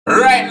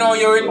now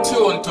you're in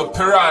tune to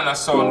Piranha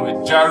Sound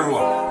with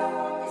JAHROME.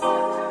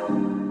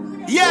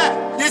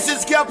 Yeah, this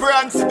is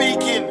Skepta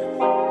speaking.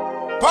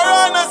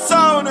 Piranha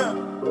Sound.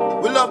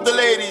 We love the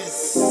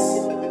ladies.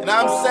 And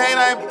I'm saying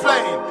I'm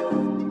playing.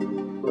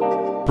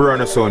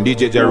 Piranha Sound,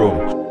 DJ JAHROME.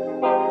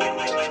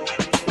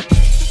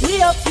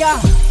 We up ya,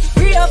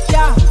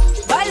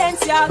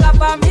 Balenciaga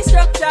for me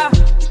structure.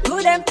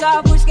 Do them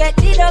car push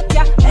get it up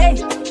ya. Hey,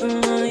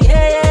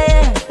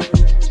 yeah.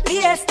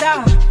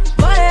 Fiesta,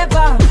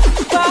 forever,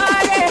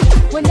 party,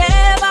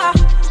 whenever,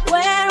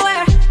 when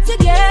we're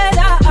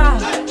together.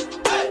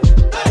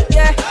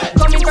 Yeah,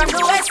 coming from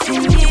the West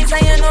Indies,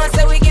 and you know,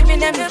 so we giving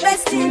them the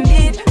best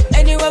indeed.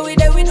 Anywhere we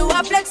there, we do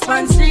a flex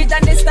on street,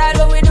 and the style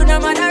what we do, no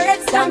man a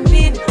red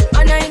stampede.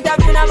 On an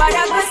interview,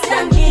 nobody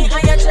question me,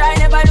 and you try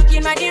never look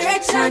in my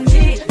direction,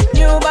 G.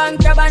 New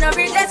bank job and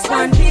every that's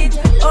one beat.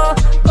 Oh,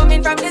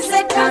 coming from the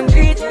second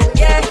beat,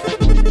 yeah.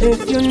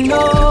 If you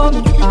know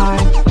me, I'm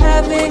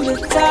having the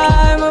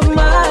time of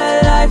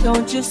my life.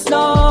 Don't you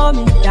slow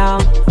me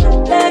down.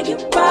 Beg you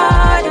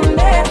pardon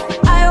me.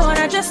 I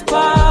wanna just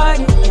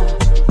party, yeah.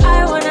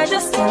 I wanna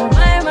just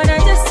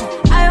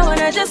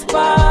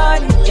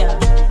party, yeah.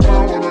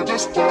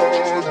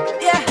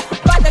 Yeah,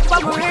 but the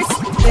bubble wrist,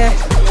 yeah.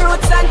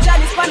 Roots and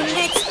chalice for the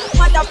mix.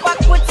 Motherfuck,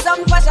 put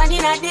some passion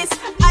in a this.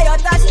 I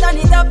touch, turn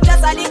it up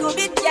just a little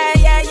bit, yeah.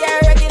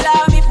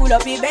 Regular, me full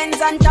up the Benz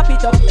and tap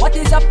it up. What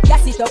is up,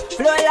 gas it up,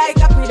 flow like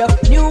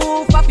aqueduct. New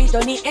pop it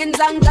on the ends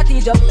and got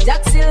it up.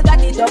 Jack still got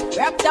it up,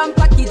 wrapped and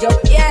package up,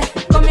 yeah.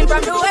 Coming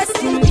from the West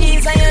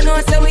Indies, and you know,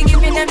 so we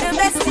giving them the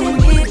best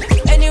indeed.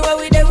 Anywhere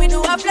we there, we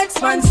do a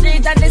flex on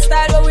street, and the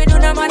style what we do,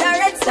 no matter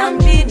red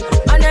stampede.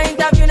 On an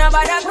interview,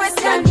 nobody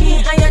question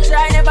me, and you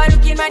try never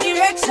look in my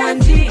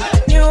direction, G.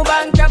 New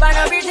bank job and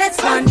every that's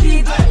one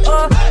beat.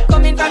 Oh,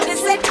 coming from the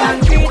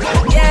second beat,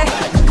 yeah.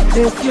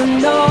 If you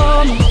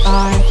know me,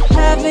 I'm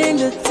having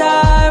the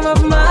time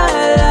of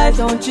my life.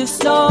 Don't you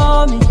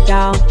slow me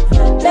down.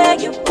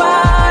 Beg you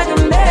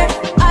pardon me.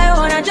 I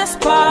wanna just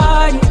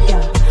party,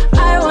 yeah.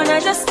 I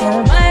wanna just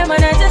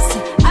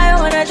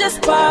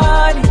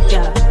party,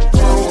 yeah.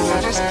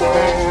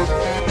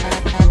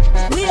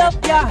 We up,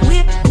 yeah,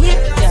 we,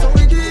 yeah.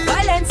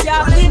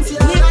 Valencia, we,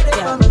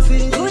 yeah.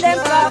 Do them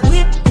car, we,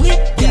 yeah.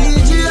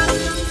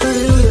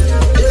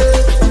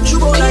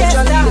 Sugar like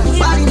Johnny,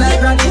 body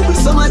like Randy, with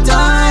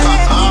summertime.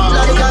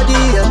 Like a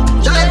deer,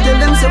 try tell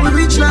them say we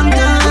reach long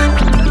time.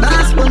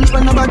 Last punch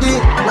for nobody,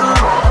 no.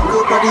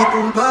 Nobody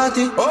boom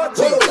party.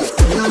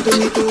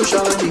 Me too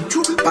shorty.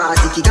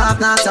 Party kick off,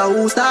 not a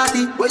who start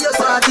it. When you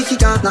party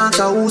kick off, not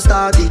a who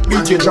start it.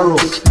 DJ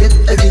JAHROME. Get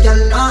every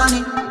girl on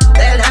it.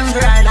 Tell them to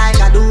ride like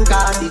a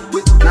Ducati.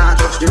 Now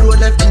touch the road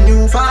left in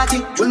new 40.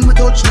 When we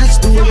touch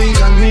next door, we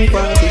a new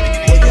party.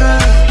 Yeah,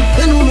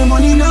 they know me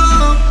money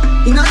now.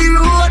 Inna the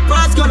road,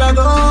 past gotta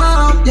go.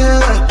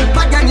 Yeah,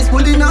 bad gang is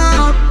pulling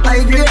up.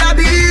 I grade a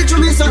beach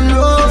with me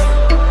sunroof.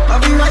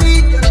 Have you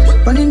right?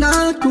 On the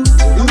night coast,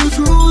 you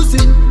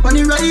cruising. On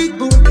the right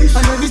boat,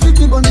 and every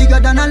city bun bigger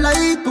than a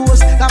light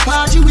post. The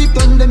party we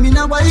turn them in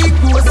a white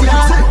post.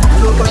 Yeah,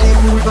 look at the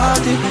pool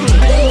party.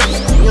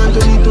 Me and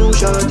Tony too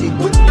shorty.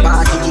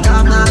 Party kick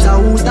off, not a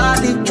who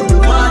started.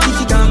 Party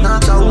kick off,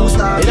 not a who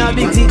started. In a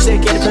big Zeeks, they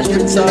can't touch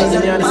the songs,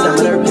 and you understand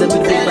what I represent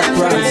with big back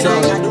pride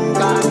song.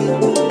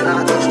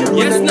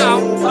 Yes, now,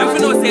 if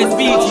you know say it's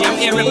BG,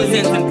 I'm here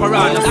representing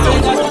Piranha Sound. I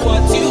got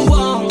what you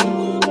want,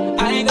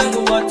 I got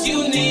what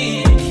you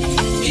need.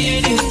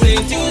 It is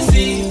plain to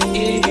see,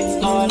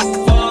 it's all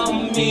for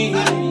me. I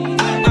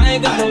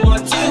got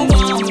what you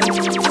want,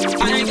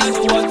 I got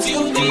what you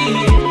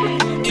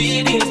need.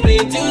 It is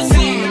plain to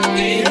see,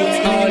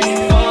 it's all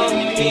for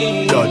me.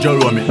 Yo,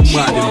 JAHROME, she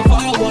want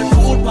forward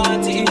food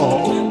party.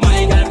 My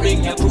girl bring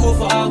your proof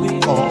away.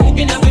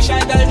 In a wish I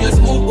girl just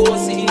move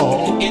OC.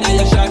 In a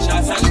your short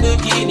shots and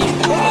bikini.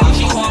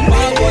 She want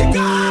forward.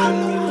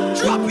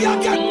 Drop your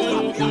gun.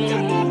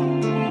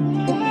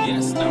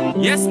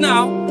 Yes,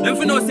 now, if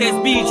you know say it's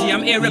BG,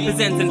 I'm here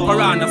representing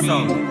Piranha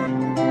Sound. For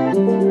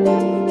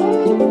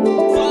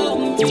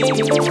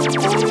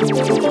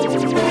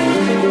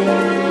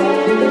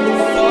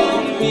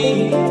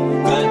me,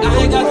 but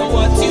I got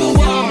what you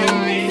want,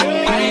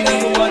 I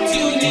got what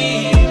you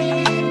need.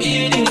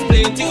 It is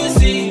plain to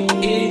see,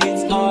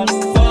 it's all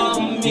for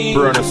me.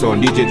 Piranha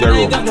Sound, DJ I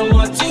JAHROME. got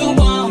what you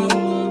want,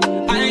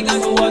 I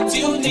got what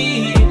you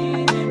need.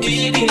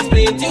 It is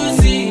plain to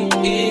see,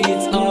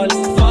 it's all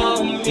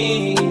for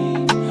me.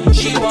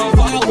 She want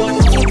forward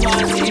to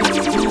party.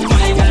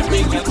 My girl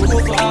bring your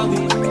proof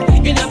away.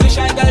 In a wish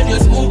I girl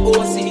just move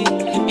OC.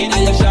 In a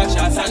your short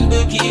shots and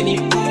bikini.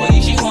 Boy,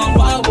 she want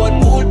forward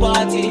pool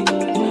party.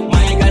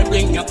 My girl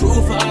bring your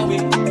proof away.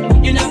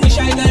 In a wish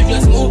I girl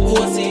just move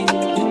OC.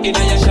 In a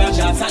your short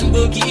shots and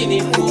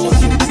bikini.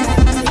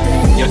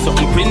 You're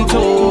something print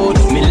out,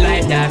 me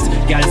like that.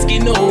 Girl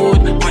skin out,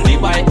 on the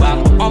bike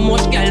back. How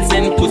much girl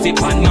send pussy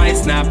on my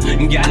snap?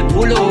 Girl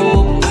pull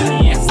up,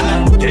 yes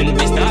now. Then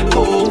we start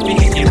go, we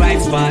hit the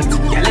right spot.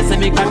 Girl say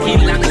me cocky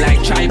long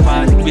like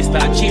tripod. We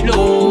start chill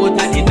out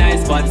at the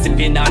nice spot,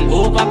 sipping on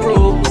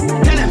overproof.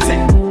 Tell them say,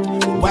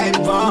 White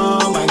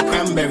bomb and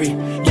creme cranberry.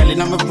 Girl in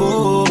my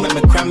room, and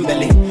my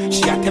cranberry.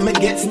 She had to me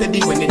get steady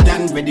when it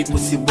done ready.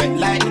 Pussy wet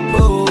like the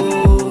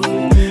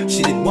pool.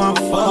 She did one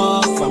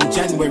fuck from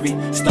January.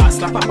 Start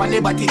slap up on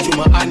the body to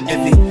my hand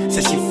heavy.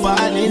 Say she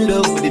fall in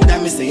love with the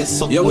diamond. Say you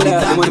suck with the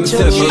diamond. Yo, what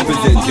himself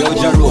represent. Yo,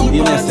 JAHROME,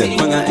 you know, say,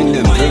 Panga in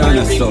them,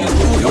 Piranha song.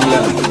 Yo,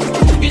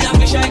 lad. In a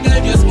fish I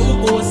girl just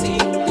move pussy.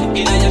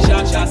 In a your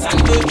short shots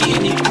and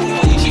bikini.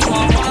 She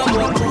want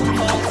more pussy.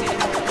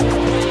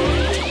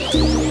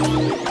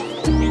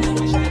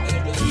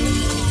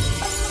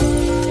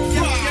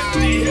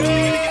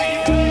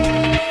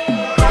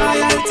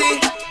 Royalty,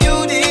 you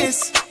this.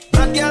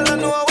 But girl don't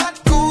know what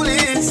cool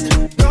is.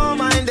 Don't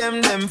mind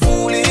them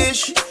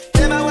foolish.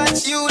 Never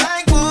watch you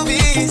like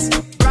movies.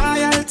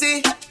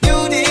 Royalty,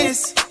 you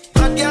this.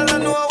 But girl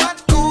don't know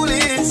what cool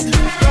is.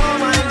 Don't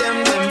mind them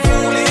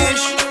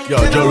foolish. Yo,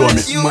 JAHROME,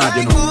 it's mad,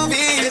 you know.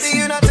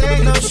 You don't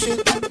take no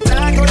shit.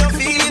 Talk how you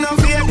feel, no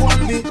fake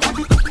one bit.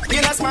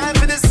 You not smile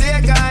for the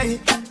sake guy.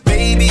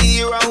 Baby,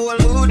 you're a whole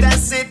mood,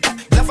 that's it.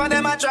 Enough of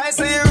them I try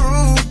say you're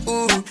rude.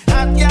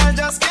 Hot girl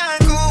just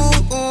can't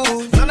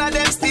cool. None of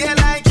them stay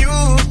like you.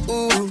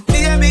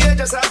 Baby, you're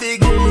just a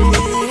big mood.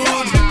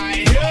 And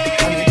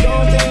you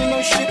don't take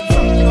no shit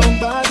from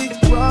nobody.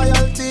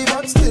 Royalty,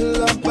 but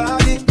still a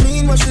body.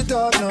 Mean what she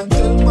talk, now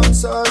tell them I'm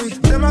sorry.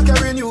 Them a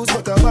carry news,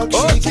 but a back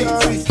she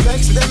carry.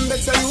 Vex them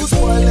better, you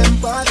spoil them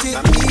party.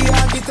 And me,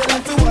 I get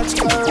them to watch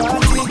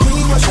karate.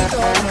 Mean what she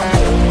talk, now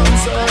tell them I'm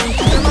sorry.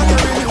 Them a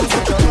carry news,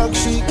 but a back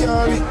she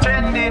carry.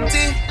 Trending,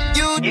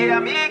 you, yeah,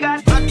 me got.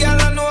 But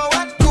girl, I know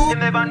what cool. You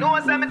never know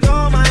what's me.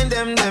 Don't mind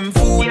them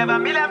fool. You have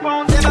 $1 million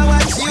pounds. Never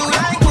watch you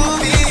like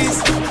movies.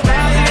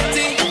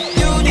 Royalty,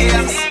 you,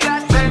 yeah, me got.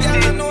 But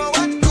girl, I know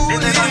what cool. You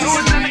never know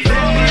what's me.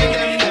 Don't mind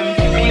them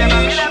fool. You have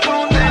 $1 million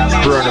pounds.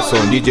 Piranha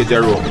Sound, DJ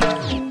JAHROME.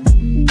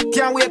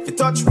 Can't wait to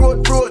touch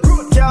road.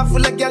 Careful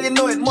like girl, you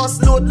know it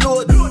must load.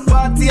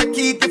 Party I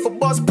keep it for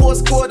bus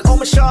postcode. How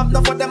me sharp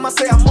enough for them I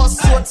say I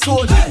must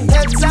sword.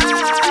 Heads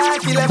high,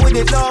 kill them with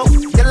it now.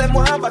 Tell them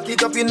want back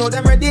it up, you know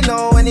them ready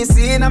now. When you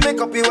see in a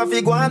makeup, you have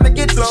to go and make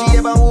it flow. She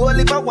ever hold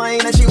it for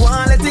wine and she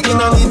want let it go. You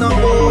know need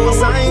no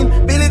sign.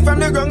 Build it from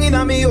the ground in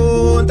a me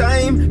own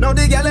time. Now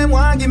the girl them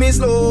want give me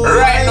slow.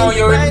 Right now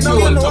you're in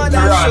tune to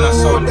Piranha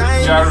Sound with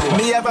JAHROME.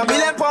 Me have $1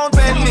 million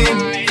pending.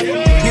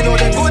 You know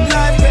the good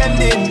life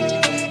pending.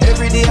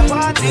 Every day a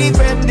party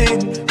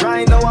pending.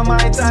 Right now on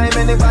my time,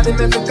 anybody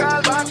make me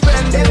call back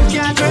pending.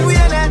 Can't trade we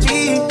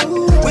energy.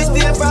 We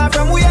stay far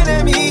from we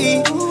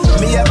enemy.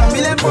 Me have $1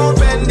 million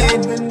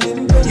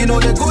pending. You know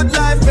the good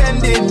life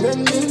pending.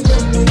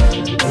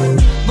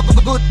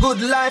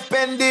 Good life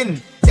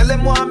pending. Tell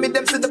them want me,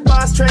 them see the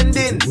past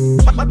trending.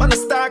 Man a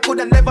star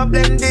coulda never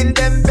blend in.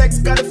 Them vex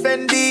got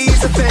offended,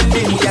 is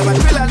offending. We have a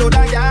thriller load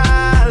of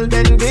y'all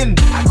bending.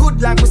 A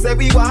good life we say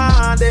we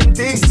want them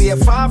things. Stay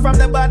far from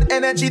the bad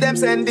energy them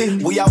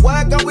sending. We are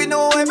work and we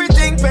know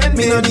everything pending.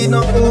 Me no need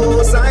no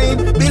sign.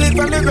 Build it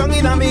from the ground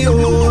in a me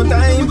own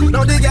time.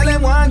 Now the girl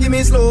them want give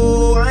me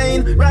slow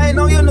wine. Right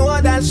now you know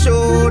that's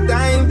show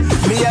time.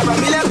 Me have $1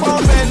 million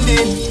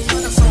pending.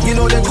 You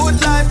know the good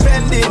life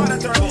pending.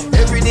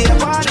 Every day a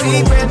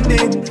party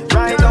pending.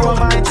 Right now on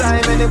my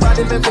time,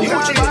 anybody make me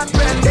call back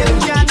pending.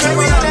 Can't tell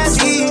me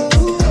energy.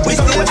 We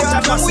still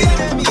got to see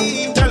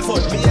enemy.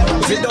 Telephone,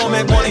 if it don't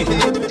make money,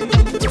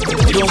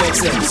 it don't make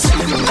sense.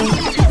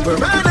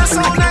 Piranha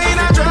Sound in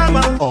a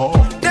drama.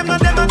 Them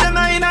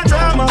in a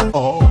drama.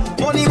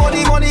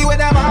 Money where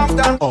them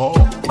after.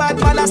 Bad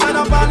man a stand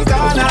up on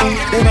corner.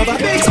 Them have a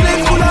big split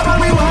full of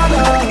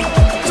marijuana.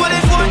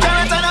 24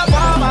 carats and a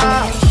farmer.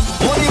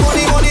 Money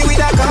with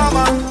a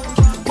karma.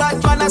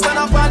 Bad man a stand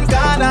up on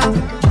corner.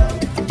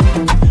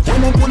 When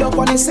them pull up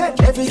on the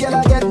set, every girl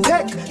I get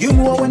tech. You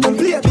know when them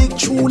play a big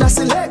tune I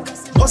select.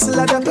 Hustle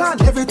at the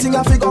plan, everything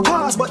I figure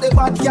pass. But the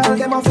bad girl,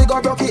 them I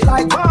figure broke it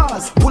like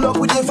bars. Pull up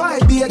with the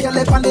vibe, be a girl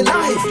up on the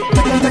life.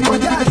 Take your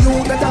girl,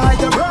 you better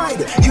hide your bride.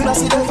 You don't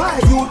see the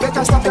vibe, you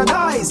better stop your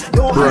guys.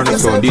 Don't hide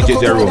yourself, DJ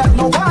JAHROME.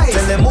 no wise.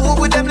 Tell them move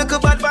with them little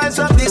bad vibes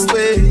up this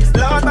way.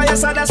 Lord by your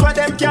side, that's why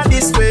them can't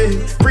display.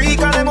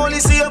 Freak and them only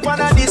see up on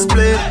a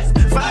display.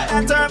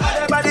 Fire turn,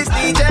 everybody's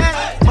DJ.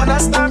 Man a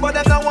star, but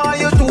them don't want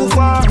you too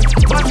far.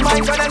 But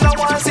Mike and them don't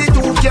want see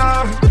too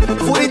car.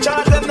 Fully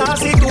charge them not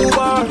see too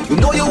bar. You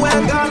know you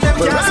well gone, them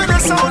can't see the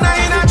sound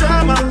in a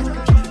drama.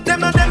 Them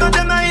not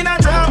in a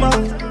drama.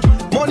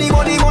 Money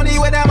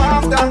where them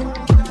after.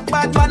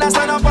 Bad man a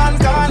stand up on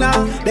corner.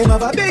 Them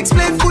have a big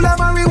split full of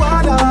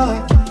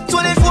marijuana.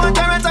 24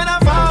 carats and a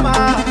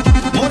farmer.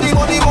 Money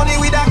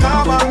with a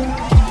karma.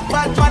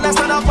 Bad man a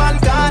stand up on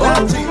corner.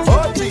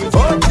 40.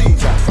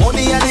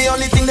 Money are the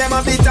only thing them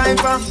have the time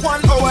for.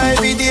 1 hour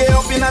every day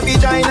up in a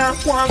vagina.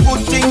 One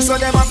good thing so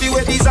them have the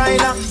way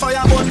designer.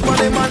 Fire burn for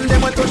them and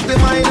them will touch the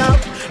minor.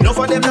 No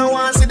for them no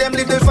one see them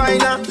live the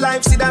finer.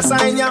 Life see that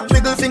sign ya,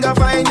 middle finger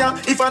fine ya.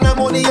 If I no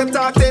money you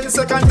talk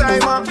 10-second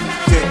timer.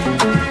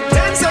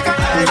 10-second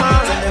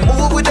timer.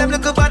 Move with them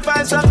little bad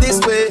vibes from this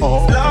way.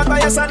 Lord by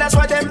your side that's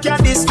why them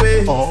can't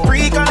display.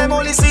 Freak and them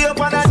only see up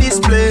on a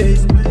display.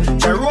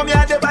 JAHROME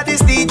you the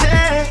baddest DJ.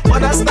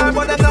 Wanna start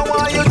but them no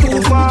want you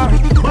too far.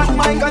 But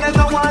Mike and them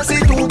no want nah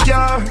see two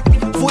car.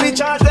 Fully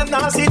charged, them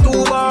nah see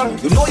two bar.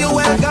 You know you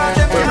well got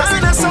them can't see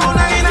the sound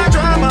in a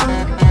drama.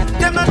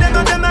 Them not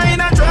in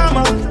a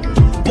drama.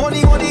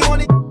 Money.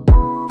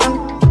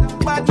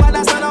 Bad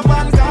that's not a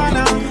bad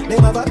corner.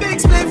 Them have a big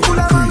split full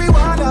of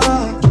marijuana.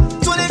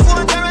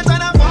 24 carats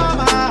and a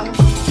farmer.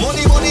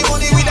 Money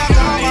with a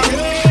karma.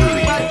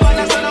 Bad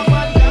that's not a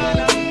bad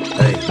corner.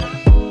 Hey,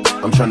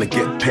 I'm trying to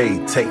get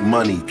paid, take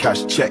money,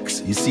 cash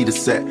checks. You see the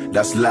set,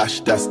 that's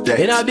Lash, that's Dex.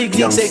 You know, Big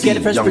Zeeks take care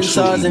of the Fresh Prince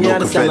Stars, and you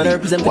understand what I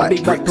represent for the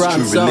Big Back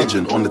Prime. True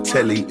religion on the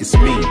telly, it's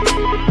me.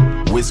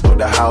 Wiz got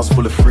the house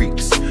full of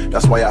freaks.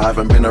 That's why I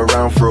haven't been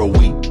around for a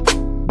week.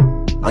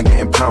 I'm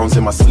getting pounds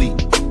in my sleep.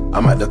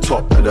 I'm at the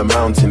top of the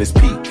mountain, it's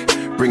peak.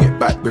 Bring it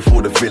back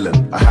before the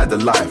villain. I had a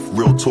life,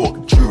 real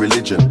talk, true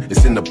religion.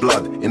 It's in the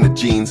blood, in the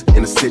jeans,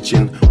 in the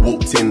stitching.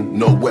 Walked in,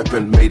 no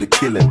weapon, made a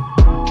killing.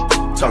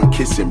 Tongue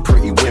kissing,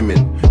 pretty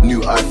women.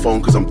 New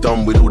iPhone cause I'm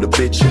done with all the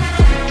bitching.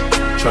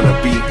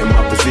 Tryna be in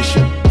my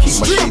position. Keep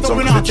my shades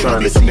on cause I'm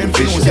trying to see the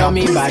vision. Tell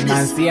me bad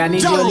man, see I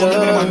need your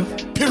love.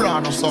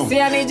 See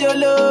I need your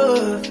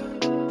love.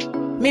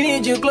 Me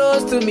need you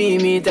close to me.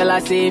 Me tell I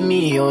say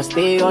me, oh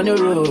stay on the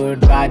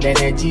road. Bad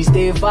energy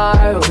stay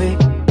far away.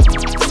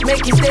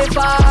 Make you stay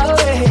far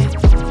away.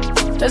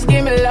 Just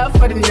give me love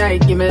for the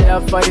night. Give me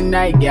love for the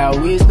night. Yeah,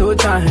 waste no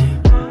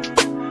time.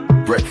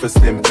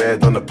 Breakfast in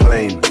bed on a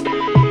plane.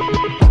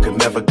 I could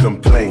never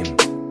complain.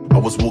 I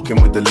was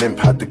walking with the limp,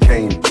 had the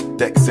cane.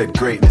 Deck said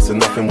greatness and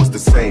nothing was the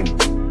same.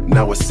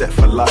 Now we're set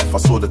for life. I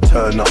saw the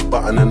turn up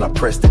button and I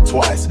pressed it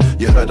twice.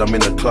 You heard I'm in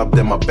the club,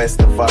 then my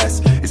best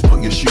advice is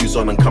put your shoes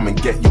on and come and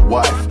get your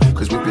wife.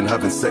 Cause we've been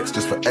having sex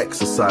just for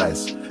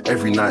exercise.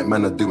 Every night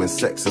man are doing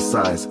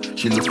sexercise.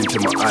 She looked into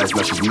my eyes,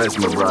 now she's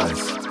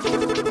mesmerized.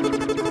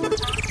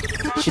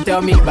 She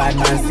tell me bad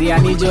man, see I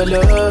need your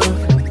love.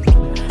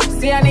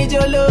 See I need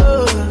your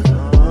love.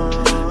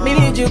 Me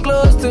need you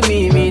close to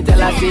me. Me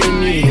tell I say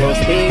me, oh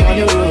stay on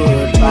the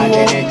road. Bad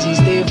energy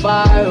stay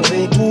far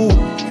away.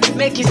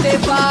 Make you stay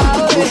far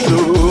away.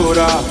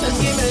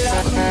 Just give me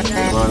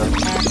love.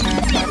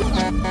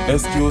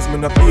 Excuse me,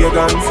 no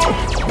pagans.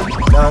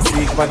 Now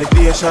seek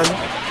validation.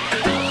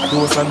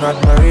 Toast and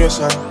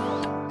admiration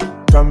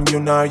from you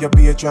now your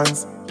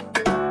patrons.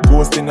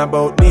 Boasting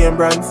about name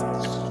brands.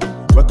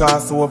 We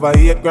cost over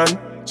 8 grand.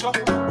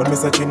 When me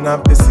searching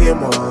up the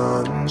same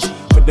one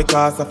with the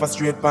cost of a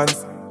straight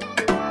pants.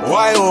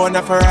 Why own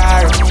a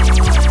Ferrari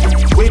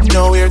with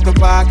nowhere to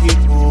park it?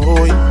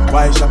 Boy,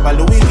 why shop a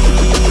Louis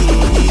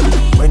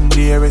V when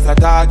there is a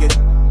target?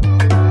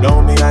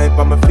 Now me hype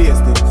on my face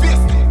thing.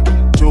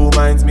 True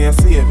minds me a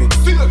save it.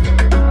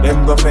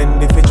 Them go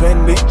fend if it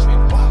trendy.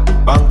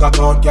 Bank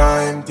account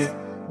can't empty.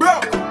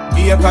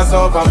 Acres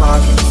over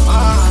market.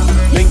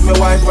 Link me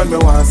wife when me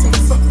want some.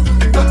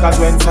 Cause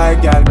when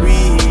side girl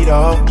breed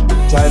up,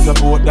 child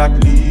support that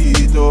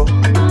lead up.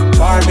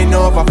 Farming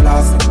over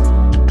plastic,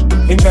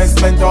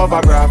 investment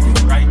over graphic.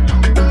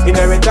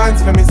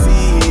 Inheritance for me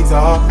seeds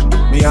up.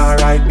 Me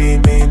alright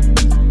being mean.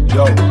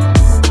 Yo,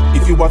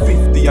 if you are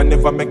 50 and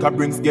never make a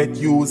brings get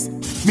used,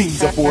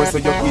 means you're poor so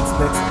your kids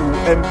next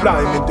to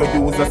employment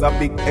you use as a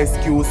big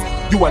excuse.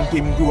 You want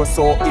him grow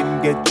so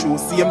him get true.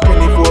 See him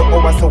 24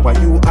 hours so what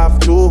you have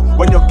to.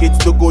 When your kids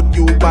do good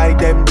you buy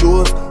them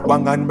clothes.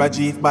 Wang and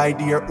Rajiv buy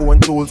their own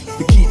tools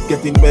to keep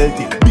getting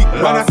wealthy. Big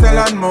man I sell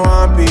and more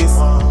one piece.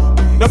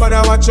 Nobody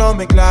watch how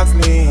me clocks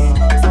lean.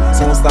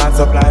 So start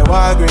supply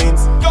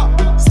Walgreens.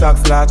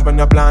 Stocks large when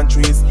you plant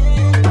trees.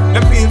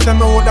 Them fields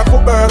them out a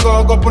foot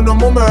burger go put no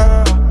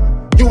mummer.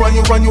 You and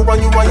you,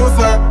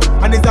 sir.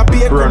 And it's a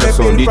big from the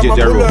bill from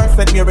a cooler.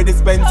 Send me a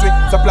dispensary,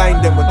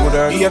 supplying them with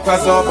orders.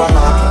 Acres over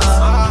markets.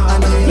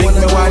 Link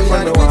me wife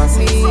when me want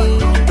see.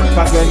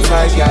 Cause when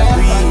side got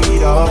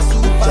breed us,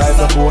 child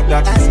support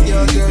that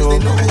lead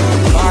up.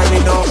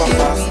 Farming over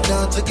fast,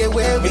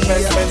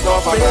 investment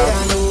over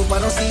fast. I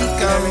don't see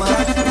karma.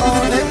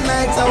 All them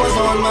nights I was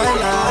on my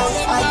last.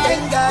 I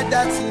thank God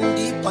that's in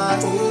the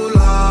past. Oh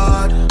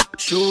Lord,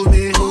 show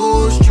me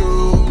who's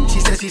true. She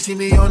says she see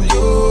me on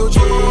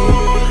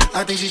YouTube.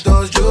 I think she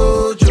does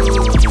JoJo.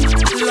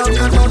 Love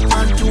cannot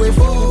man to a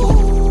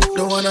fool.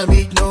 Don't wanna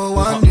meet no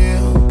one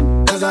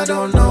new, cause I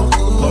don't know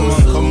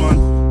who's Come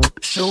on.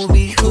 Show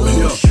me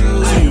who's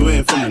true. See you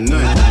in from the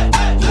night.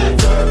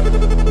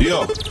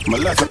 Yo, my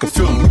life like a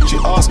film. She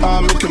asked how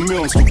I make a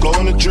meal, so go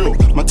on a drill.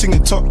 My ting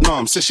is top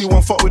now, says she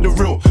won't fuck with the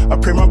real. I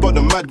pray my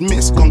brother mad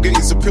miss, gon' get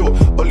his appeal.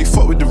 Only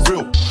fuck with the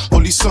real.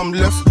 Only some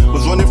left,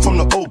 was running from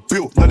the old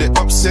bill. Now they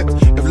upset,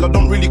 if love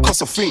don't really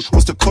cost a thing,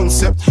 what's the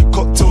concept?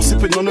 Cocktail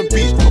sipping on the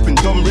beat, popping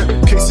dumb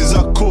rep. Cases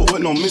I caught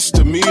with no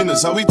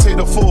misdemeanors. How we take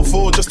the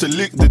 4-4 just to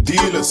lick the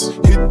dealers.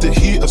 Hit the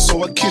heater,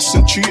 so I kiss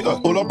and treat her.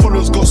 All our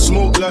products got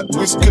smoke like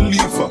Wizzkid.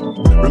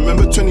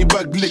 Remember 20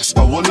 bag licks,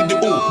 I wanted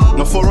it all.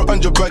 Now for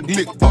 100 bag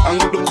lick, but I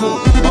got the call.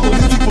 Now all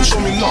these people show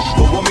me love,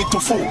 but want me to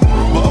fall.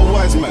 But a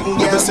wise man,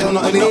 never say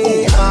nothing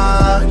at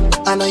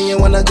all. I know you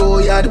wanna go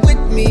yard with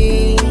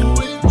me.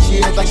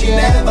 She act like she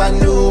never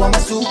knew I'm a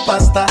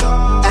superstar.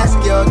 Ask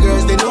your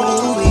girls, they know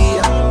who we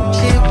are.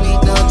 She we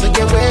done to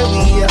get where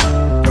we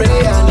are.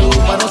 Pray I know,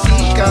 I don't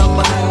see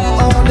karma.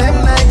 All them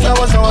nights I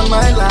was on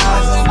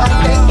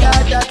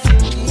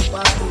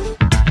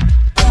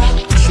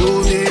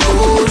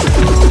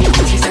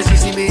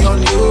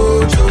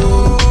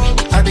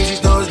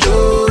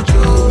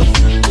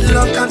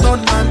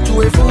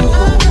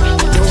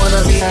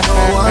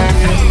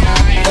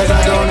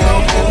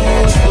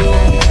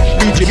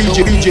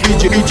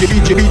BG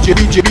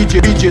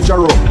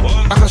JAHROME.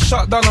 I can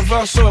shut down a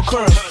verse or a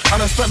chorus,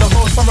 and I spent the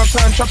whole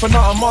summertime trapping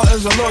out on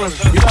Martins and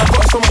Lawrence. You know I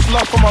got so much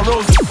love for my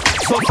roses,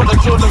 so for the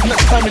Jordans,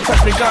 next time you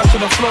catch me down to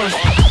the floors.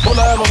 All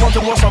I ever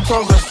wanted was some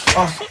progress.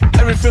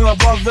 Everything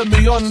above and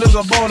beyond is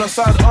a bonus.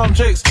 Sidearm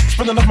Jakes,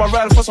 spinning off my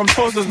ride for some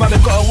toasters. Now they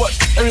gotta watch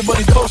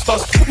everybody toast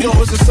us. Yo,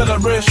 it's a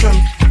celebration.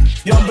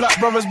 Young black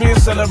brothers being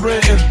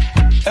celebrated.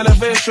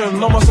 Elevation,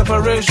 no more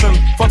separation.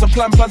 For to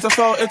plan to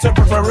fail into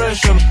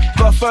preparation.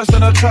 Got first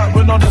in the track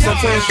with no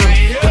dissertation.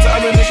 Get the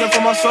ammunition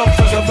for my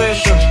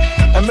self-preservation.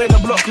 And made the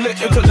block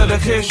lit, it took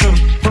dedication.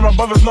 For my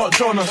brothers not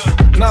Jonas.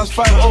 Now it's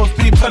 5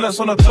 be penance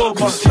on a tour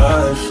bus.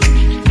 I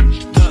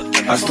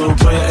still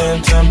put it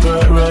in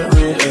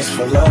temporary, it's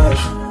for life.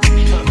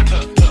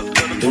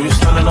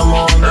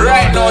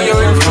 Right now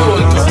you're in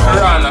tune to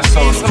Piranha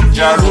Sound with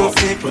JAHROME.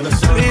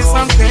 Play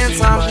something,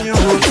 some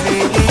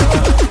music.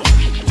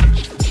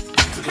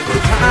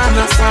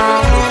 Piranha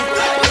Sound.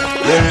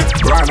 Yeah,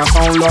 Piranha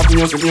Sound, love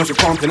music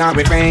pumping out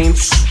with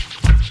veins.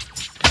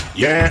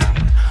 Yeah,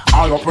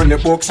 all up in the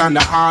books and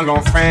the Hall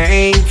of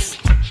Fame.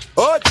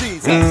 Oh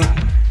Jesus.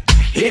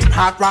 Hip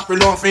hop rap, we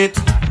love it.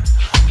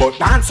 But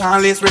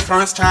dancehall is with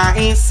first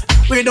choice.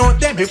 Without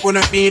them, it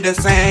wouldn't be the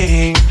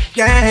same.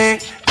 Yeah,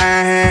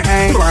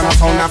 Piranha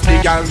Sound of the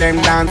girl, them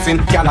dancing.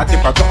 Girl a tip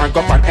her cup and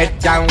cup and head,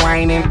 girl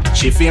whining.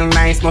 She feel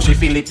nice, no she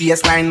feel the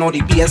bassline. No the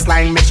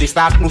bassline, make she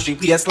start pushing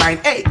bassline.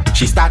 Hey,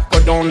 she start go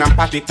down and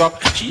pat it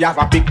up. She have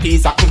a big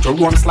piece of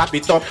control and slap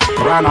it up.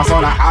 Piranha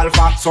Sound of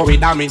alpha, so we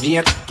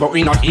dominate. But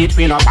we not eat,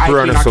 we not bite, we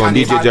not Piranha Sound,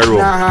 DJ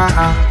JAHROME.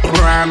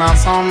 Piranha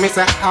Sound,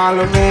 Mr.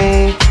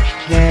 Halloween.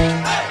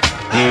 Yeah.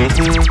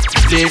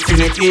 Live to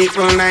the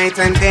people night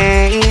and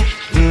day.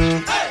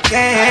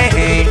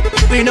 Yeah,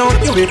 we don't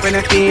do it when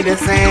it be the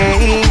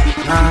same.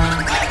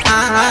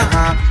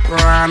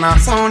 Piranha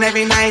Sound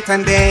every night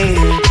and day.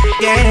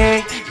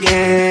 Yeah.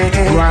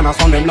 Piranha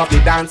Sound, them love the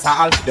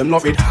dancehall, them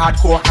love it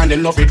hardcore and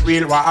them love it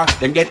real raw.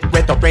 Them get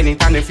wet up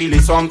anytime they feel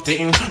it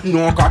something.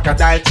 No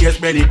crocodile tears,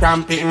 belly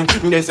cramping.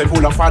 They say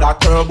full of father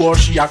turbo,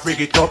 she a freak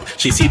it up.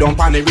 She sit down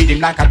on the rhythm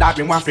like a dab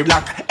in one free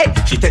black. Hey,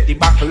 she take the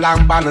back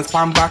long balance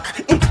pan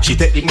back. She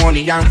take the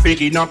money and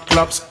freaking up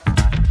clubs.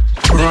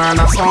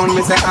 Piranha Sound,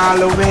 me say all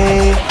the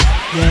way.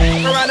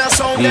 Piranha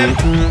Sound, them.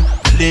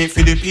 Live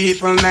for the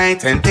people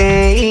night and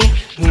day.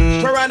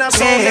 Piranha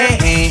Sound, them.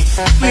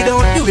 We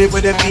don't do it,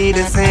 but it be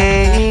the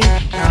same.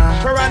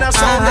 Piranha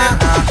Sound, them.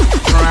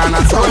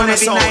 Piranha Sound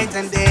every night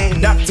and day.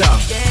 Doktor.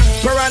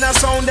 Piranha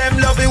Sound, them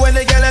love it when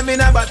they get them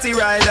in a body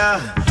rider.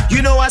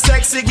 You know a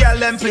sexy girl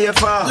them play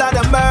for. Lord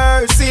of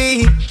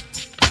mercy.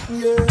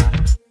 Yeah.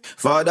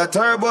 For the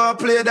turbo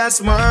play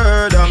that's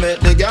murder. Make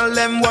the girl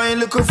them wine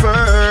look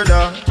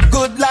further.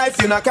 Good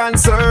life you not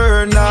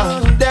concerned.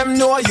 Them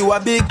know you a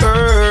big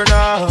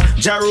earner.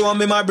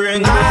 JAHROME in my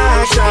brain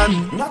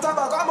action.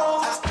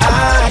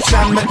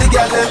 Action, make the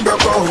girl them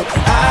broke out.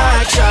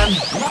 Action.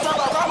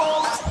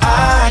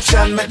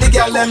 Action, make the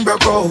girl them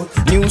broke out.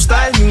 New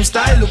style,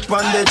 look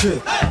on the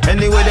trip.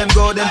 Anyway them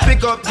go, them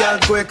pick up girl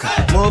quick.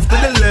 Move to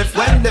the left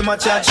when them a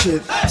chat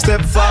shit.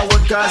 Step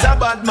forward cause a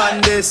bad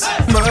man this.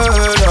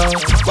 Murder,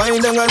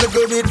 wind down a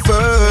little bit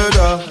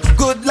further.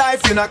 Good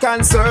life you not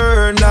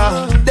concerned.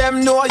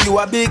 Them know you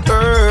a big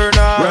earner.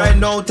 Right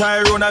now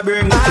Tyrone I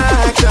bring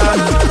action.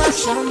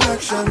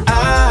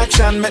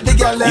 Action, make the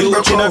girl them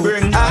broke out.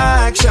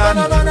 Action.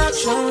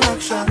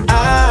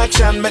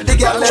 Action, make the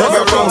girl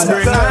them broke out.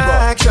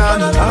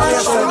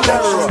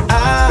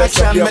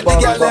 Action, make the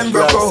girl them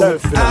broke out.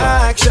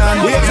 Action.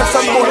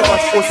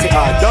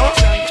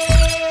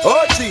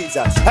 Oh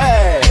Jesus,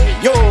 hey,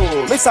 yo,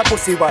 Mr.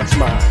 Pussy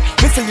Watchman.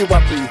 Mr. You a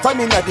brief,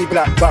 I'm in the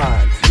black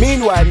van.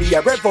 Meanwhile, me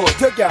a rev out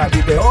your girl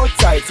with the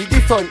outside, see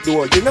the front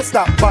door, you no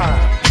stop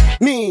ban.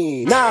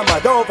 Me, nah, my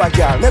dover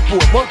girl, me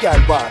put my girl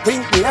back,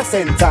 think me a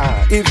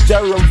center. If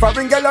JAHROME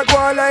foreign girl a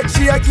go like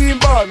she a game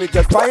ball, me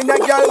just find a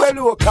girl we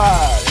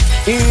local.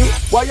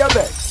 Why you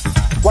vex?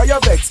 Why you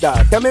vex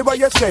that? Tell me why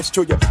you stress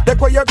through you.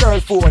 Take away your girl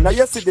phone, now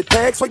you see the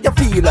text. What you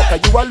feel like? Are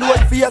you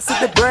alone for you see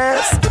the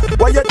breast?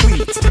 Why you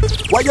tweet?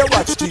 Why you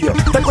watch to you?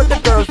 Take away the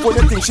girl phone,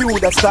 you think she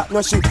woulda stopped?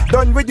 No, she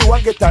done with you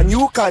and get a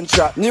new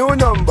contract. New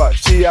number,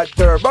 she had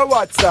turbo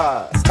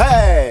WhatsApp.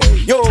 Hey,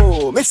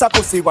 yo, Mr.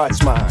 Pussy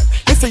Watchman.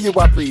 Mr. You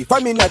a brief,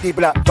 I'm in the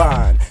black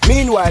van.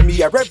 Meanwhile,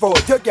 me a rev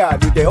out your girl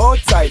with the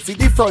outside, see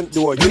the front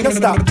door, you no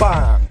stop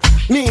bang.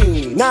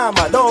 Me, nah,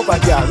 my dover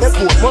girl, me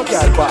put my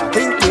girl back,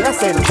 think me a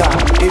center.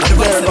 If the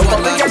girl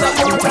come and get a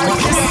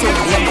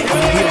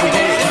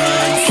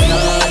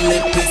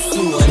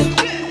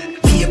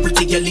be a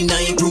pretty girl in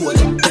a road.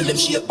 Tell them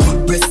she a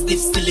good breast, stiff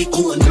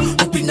silicone.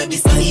 Up in the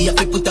sky,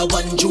 I put a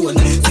one drone.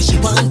 So she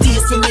want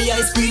taste for my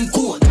ice cream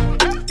cone.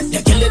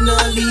 You girl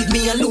not leave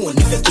me alone.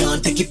 If you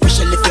can't take it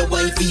pressure, lift your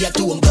wife for your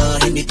tone.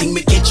 Cause anything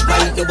me catch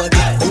right, now I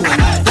get on.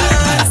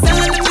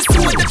 Stand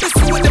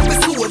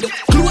episode.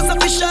 Close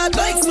up a shot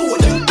like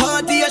sword.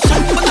 Party a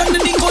shot, but under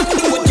the gun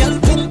door. Girl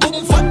boom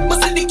boom fat,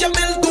 but in the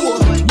camel door.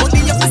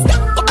 Money up to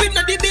step up in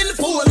the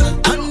billfold.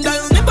 And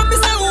I'll never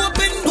miss a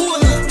open door.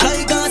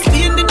 Like a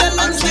spin in the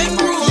lunch break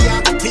room.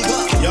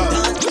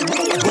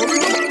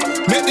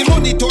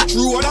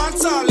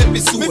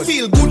 episode. Me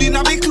feel good in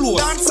a big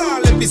clothes.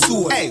 Dancehall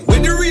episode. Hey,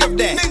 when the rave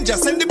there, Ninja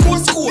send the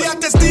postcode. The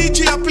hottest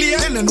DJ a play,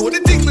 then I know the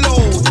thing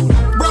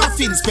loud.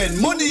 Braffin spend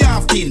money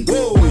half thing.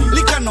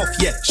 Lick enough,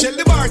 yeah, shell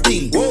the bar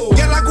thing. Girl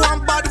I go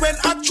on bad when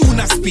a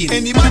tuna spin.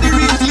 Anybody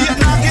reach late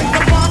now get the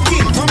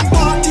parking. From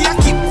party a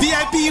kit,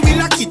 VIP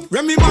will a kit.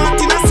 Remy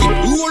Martin a sip,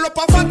 roll up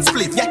a fat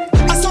split, yeah.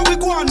 That's how we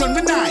go on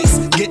me nice.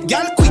 Get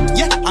gal quick,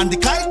 yeah, and the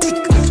Kyle tick.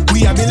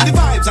 We a build the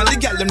vibes and the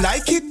gal them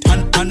like it.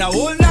 And a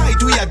whole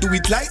night we a do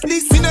it like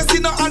this. See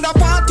no other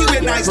party we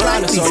nice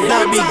like this. So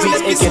now big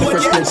beats AK the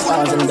first Prince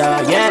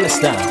and you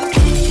understand.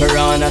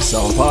 Piranha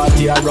sound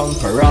party I run,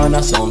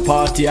 Piranha sound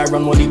party I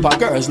run. One heap of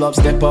girls love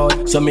step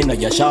out, so me know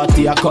your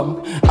shorty I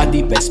come. At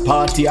the best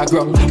party I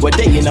grung. Where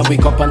they in a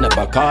wake up and a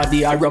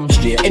Bacardi I rum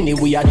straight.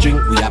 Anyway I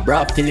drink, we a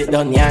brav till it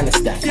done, you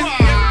understand.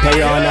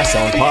 Piranha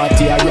sound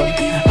party I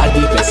run. At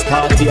the best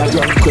party I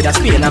grung. Coulda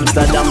Spain,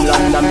 Amsterdam,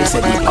 London, me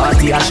say the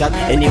party I shot.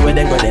 Anyway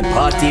they go them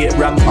party it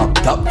ram up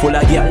top full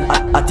of gyal.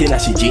 Atina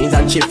she jeans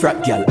and she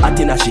frat gyal.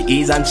 Atina she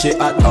ease and she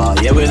hot. Oh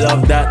yeah we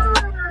love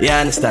that. You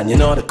understand, you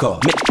know the call.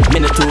 Me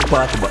the two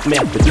party, but me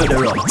have to do the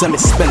run. Tell me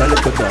spend a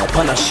little dough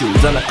on a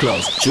shoes and a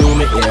clothes. Chew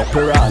me ear,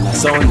 Piranha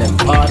sound them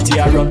party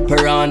I run.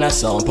 Piranha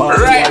sound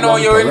party right I run. Now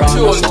you're in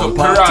tune to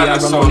Piranha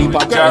sound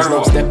with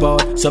JAHROME. Step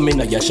out, so me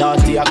know your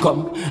shorty I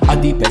come.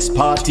 At the best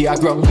party I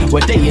grung.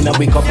 Where they in a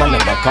wake up and a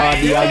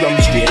Bacardi I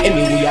rum straight.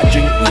 Anyway I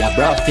drink, we a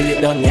brav till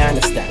it done, you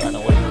understand.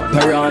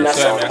 Piranha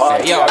sound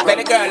party. Yo, tell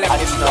the girl let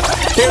this know.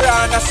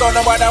 Piranha sound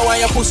nobody want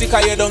your pussy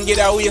cause you don't get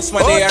a waste.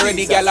 My day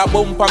already girl a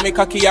bump and me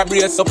cocky a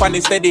brace up and the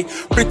steady.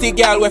 Pretty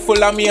girl we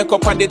full of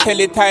makeup and they tell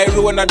it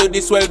Tyrone I do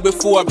this well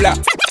before black.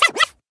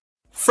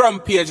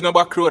 Front page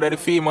number crew that the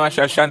female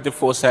Shanti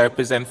force I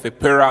represent for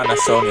Piranha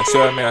sound. You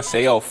see me I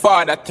say yo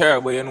father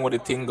turbo you know the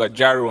thing got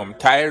JAHROME.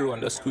 Tyrone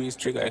the squeeze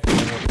trigger if you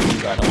know the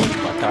thing got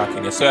no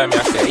talking. You see me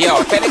I say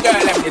yo tell the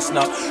girl let this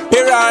now.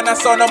 Piranha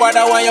sound nobody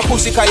want your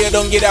pussy cause you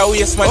don't get a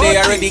waste. My day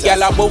already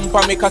girl a bump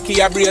and me cocky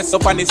a brace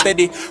up and the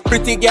steady.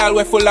 Pretty girl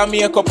we full of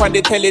makeup and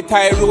they tell it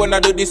Tyrone I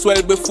do this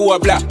well before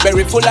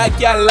Blackberry. Full of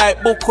girl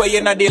like book where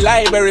you know the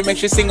library. Make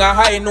she sing a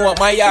high note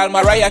my y'all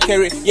Mariah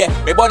Carey. Yeah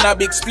me burn a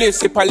big split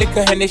sip a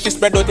liquor Henny she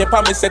spread out the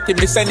palm me set it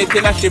me send it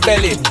in a she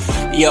belly.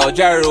 Yo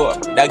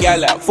JAHROME that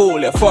girl a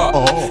fool you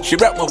fuck. She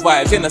brought my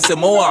vibes in a say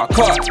more want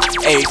cut.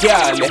 Hey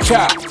girl you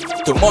chat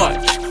too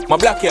much. My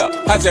black yo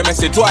has a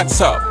message what's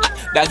up.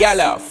 That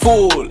girl a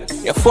fool,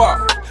 you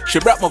fuck. She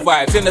brought my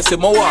vibes in the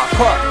same one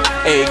cut.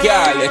 Hey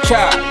girl, you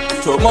chat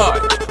too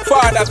much.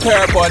 Father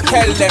turbo,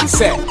 tell them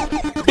say.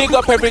 Big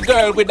up every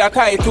girl with a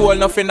kite tool.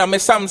 Nothing on me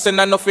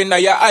Samsung and nothing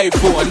on your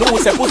iPhone. Who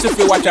say pussy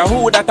fi watch a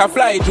who that a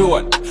fly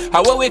drone.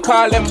 How what we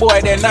call them boy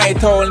they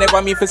night owl.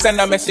 Never me fi send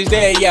a message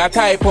there, yeah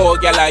typo.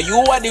 Girl you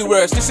are the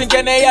worst, listen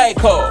Jenny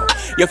Iko.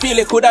 You feel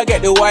it coulda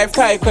get the wife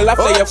title.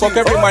 After you fuck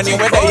every man in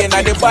whether you in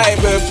the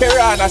Bible.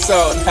 Piranha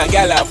sound, a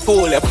girl a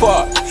fool you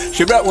fuck.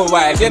 She brought my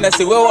vibes, then I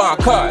say we want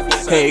cut.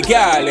 Hey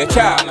girl, you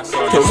chat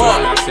too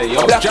much.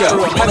 Black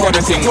girl, and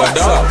everything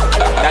what's up.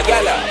 That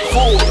girl a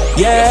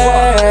fool,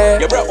 yeah.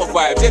 You brought my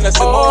vibes, then I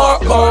say we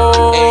want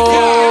cut. Hey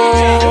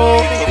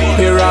girl,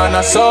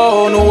 Piranha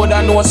sound, who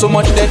woulda know so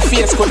much dead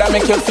face coulda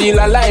make you feel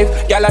alive.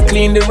 Girl a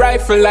clean the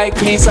rifle like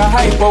Lisa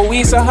hype, but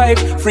we so hype.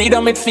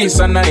 Freedom it feels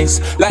so nice.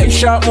 Like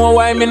sharp more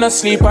why me no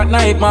sleep at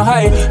night. My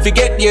high,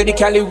 forget there the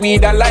Cali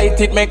weed a light.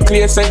 It make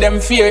clear say them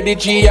fear the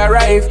G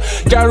arrive.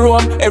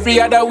 JAHROME every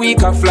other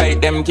week a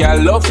flight. Them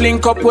girl love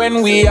link up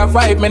when we a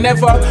vibe. Me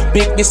never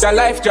pick this a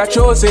life ja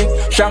chose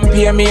it.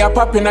 Champagne me a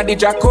pop inna the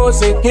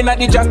jacuzzi. Inna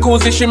the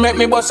jacuzzi she make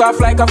me bust off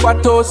like a fat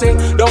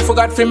toasty. Don't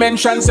forget to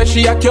mention say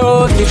she a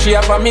cutie. She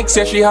have a mix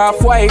say she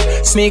half white.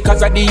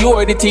 Sneakers at the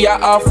Dior the tea a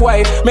half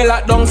white. Me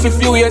lock down for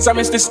few years I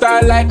miss the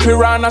style like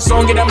Piranha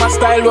sound. Give them a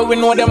style where we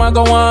know them a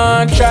go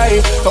on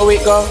try. How we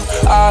go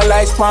all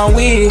eyes pan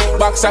we.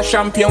 Box a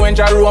champagne when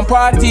JAHROME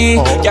party.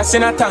 Just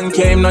in a tank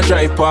him no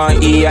drive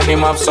pan E. And him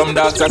have some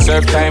dogs that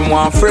serve time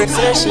one free.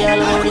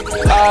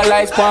 All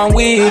eyes pan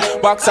we.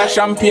 Box a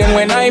champagne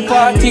when I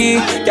party.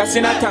 Just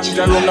in a tank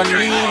JAHROME no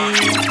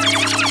drive.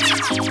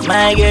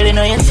 My girl, you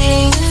know you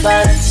sing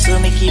fast, so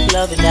me keep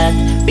loving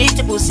that. Beat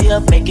your pussy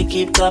up, make it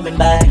keep coming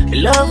back.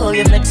 Me love how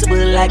you're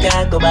flexible like a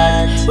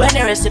acrobat. When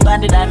you rest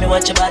upon the dime, me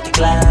watch your body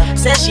clap.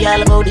 Say she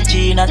all about the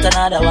G, not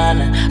another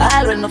one.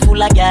 All when me fool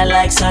like girl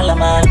like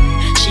Solomon.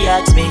 She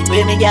asks me,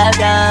 where me girl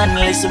gone?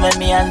 Listen when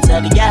me answer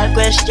the girl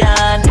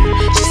question.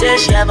 She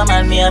says she have a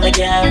man, me have a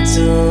girl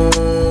too.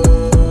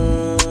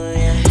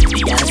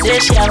 The girl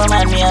says she have a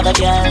man, me have a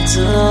girl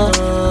too.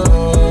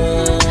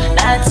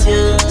 That's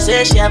you.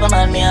 Say she have a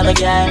man, me have a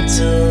girl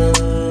too.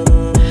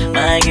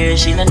 My girl,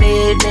 she don't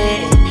need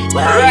me.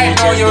 Why right you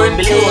now you're in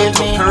tune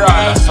to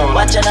Piranha sound.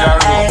 Watch her now,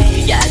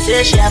 ay. Yeah,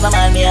 say she have a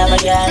man, me have a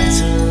girl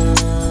too.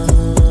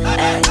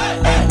 Ay,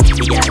 ay.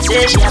 The girl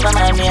say she have a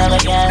man, me have a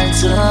girl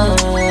too.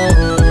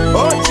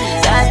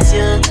 That's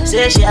you.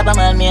 Say she have a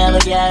man, me have a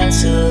girl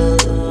too.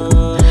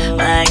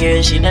 My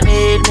girl, she don't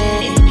need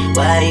me.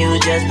 Why you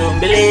just don't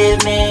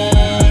believe me?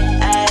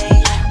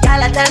 Ay.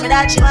 Girl, tell me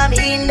that she want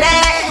me in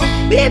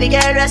there. Baby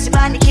girl, rest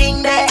upon the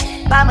king there.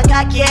 By my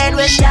cocky head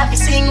where she have to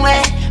sing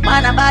where.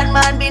 Man a bad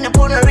man, be no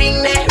put a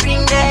ring there,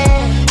 ring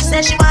there.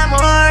 Say she want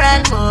more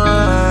and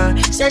more.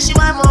 Say she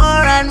want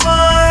more and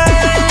more.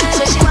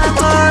 Say she want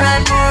more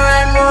and more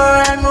and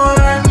more and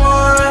more and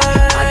more.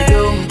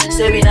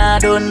 Say we nah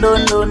done.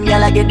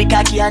 Girl I get the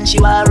cocky and she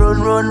want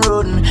run.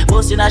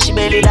 Bustin' her she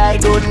belly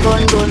like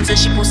gun. Say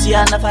she pussy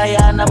and a fire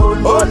and a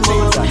bun.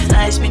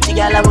 Nice pretty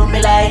girl I want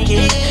me like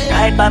it.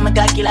 Ride by my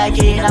cocky like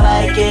it in a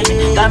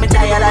Viking. Got me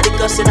tired of the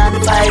cussing and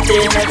the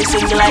fighting. Every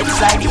single light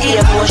is like the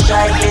Air Force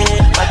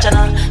striking. Watch her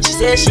now, she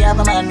say she have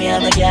a man, me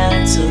have a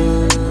girl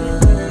too.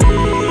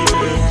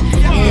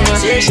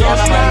 Say she have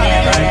a man, me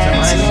have a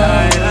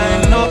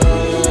girl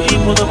too.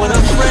 Pulled up with a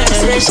friend.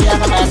 Say she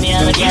have a man, me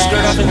have a girl.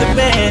 Straight up in the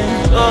bed.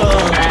 Oh,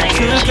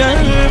 took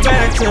her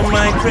back to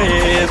my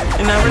crib,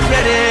 and I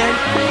regret it.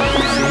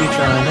 She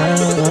tryna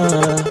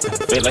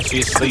feel like she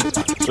asleep,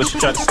 so she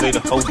tried to stay the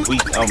whole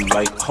week. I'm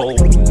like, oh,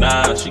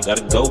 nah, she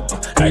gotta go.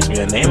 Ask me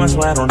her name, I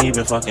swear I don't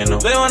even fucking know.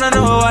 They wanna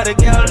know why the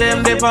girl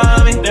them dip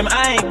on me. Them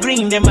I ain't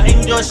green, them I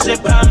ain't just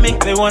sip on me.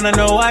 They wanna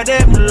know why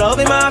them love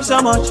him off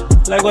so much.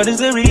 Like what is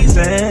the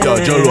reason? Yo,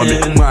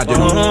 JAHROME, mad,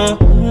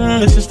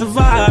 it's just the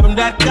vibe, I'm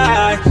that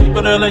guy. She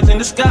put her legs in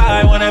the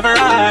sky whenever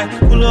I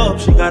pull up.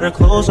 She got her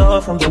clothes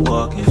off from the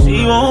walk, and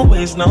she won't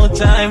waste no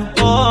time.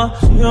 Oh,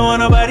 she don't want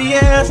nobody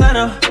else, I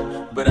know.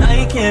 But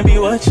I can't be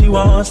what she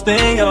wants.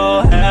 They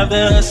all have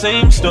the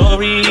same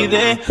story.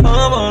 They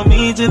all want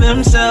me to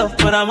themselves,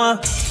 but I'm a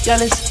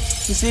jealous.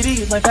 The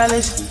city is my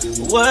palace.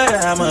 What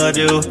I'ma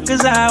do?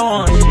 Cause I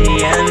want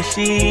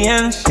she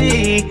and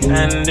she,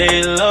 and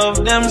they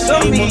love them so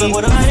me.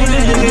 What I'm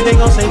feeling, they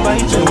gon' say bye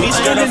to me.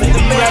 Straight up in the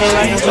bed,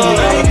 like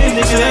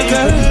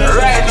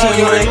right to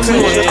your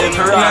crib.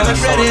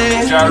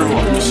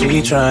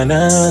 She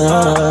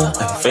tryna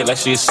feel like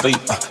she asleep,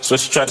 so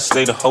she tried to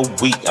stay the whole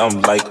week. I'm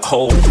like,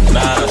 oh,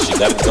 nah, she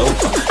gotta go.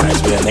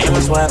 Ask me her name,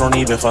 that's why I don't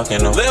even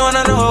fucking know. They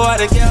wanna know why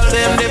the girl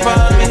them dip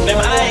on me. Them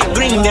I ain't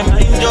green, them I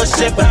ain't just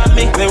sip on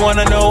me. They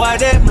wanna know why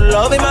them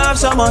love him off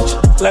so much.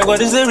 Like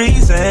what is the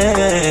reason?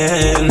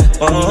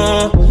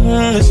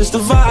 It's just the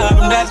vibe,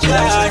 I'm that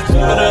guy. Put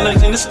her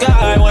legs in the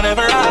sky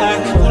whenever I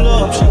pull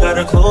up. She got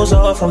her clothes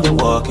off from the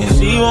walk, and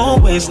she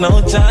won't waste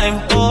no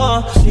time.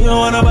 Oh, she don't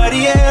want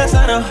nobody else,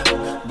 I know.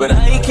 But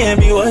I can't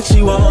be what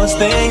she wants.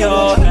 They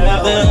all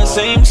have the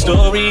same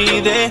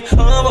story. They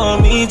all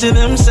want me to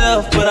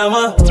themselves, but I'm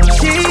a.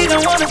 She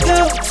don't wanna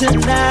go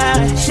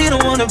tonight. She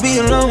don't wanna be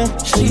alone.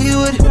 She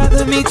would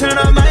rather me turn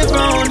on my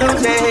phone. Don't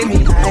take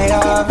me night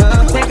off.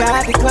 Take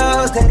out the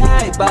clothes that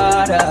I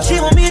bought her. She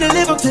want me to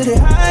live up to the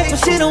hype, but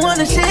she don't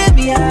wanna share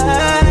me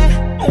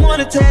high. I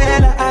wanna tell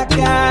her I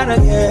got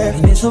her, yeah.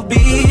 And this'll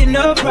be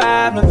no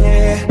problem,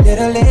 yeah. Let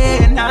her lay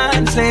and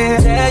I'm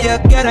saying, tell you,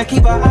 gotta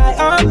keep her eye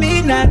on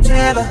me, not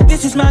tell her.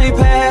 This is my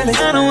palace.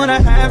 I don't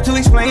wanna have to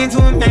explain to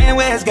a man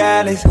where it's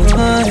godless. It's the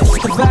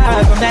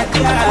vibe from that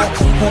guy.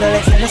 Put her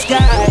legs in the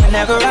sky and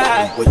never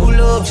ride.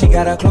 Pull up, she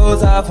got her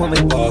clothes off when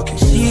we walking.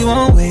 She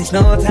won't waste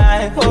no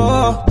time.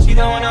 Oh, she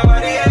don't want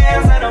nobody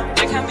else. I know.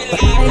 I can't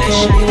believe this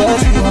shit. What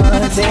she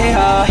wanna say, oh,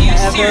 are you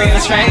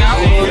serious right now?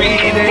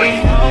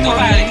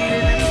 Nobody.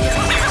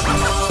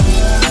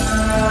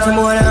 Some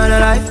boy on the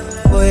life.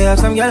 Boy, have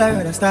some girl I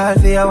rather start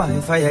for your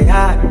wife or your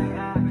yard.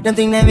 Them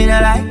think them in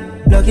a lie.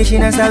 Lucky she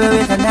not stab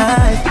with a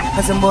knife.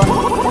 And some boy.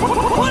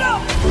 Hold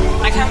up!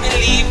 I can't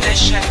believe this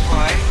shit,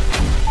 boy.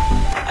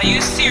 Are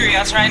you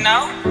serious right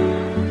now?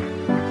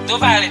 Don't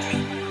violate me.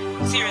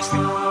 Seriously.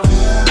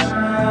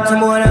 Some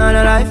boy on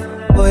the life.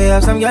 Boy,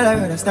 have some girl I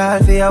rather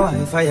start for your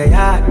wife or your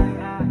yard.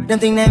 Them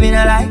think them in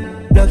a lie.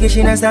 Lucky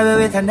she not stab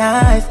with a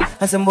knife.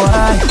 And some boy,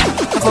 I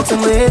fuck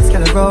some with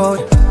Skillibeng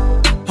road.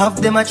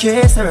 Half them a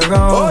chase her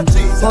around.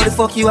 How the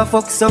fuck you a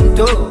fuck some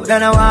dude?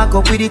 And I walk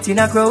up with it in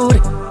a crowd.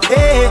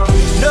 Hey,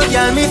 no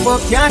girl me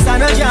fuck can't stand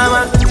no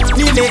drama.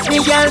 Me make me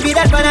girl be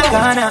that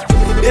banana.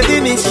 Baby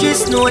miss she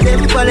know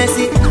them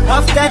policy.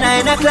 After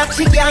 9 o'clock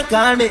she can't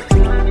call me.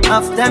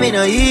 After me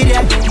no eat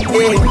that,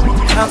 hey.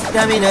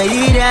 After me no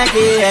eat that,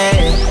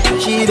 yeah.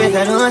 She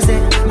better know say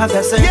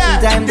after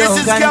certain time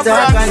don't can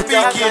talk and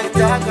talk.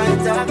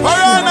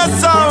 Piranha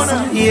sound.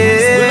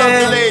 Yeah. We love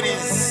the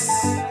ladies.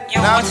 Yo,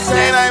 what is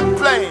that?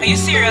 Are you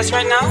serious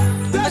right now?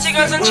 Put your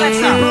girls on checks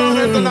now.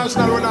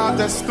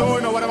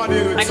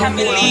 I can't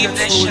believe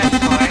this shit,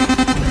 boy.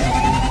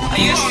 Are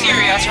you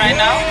serious right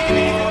now?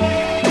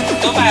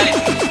 Don't violate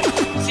me.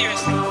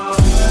 Seriously.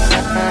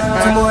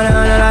 Some boy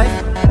on the life.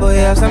 Boy,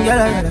 have some girl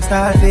I rather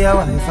start for your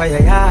wife or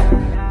your yard.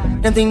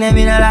 Them think them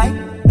in a lie.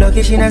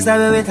 Lucky she not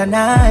stab with a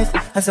knife.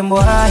 And some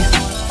boy, I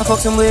fuck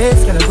some with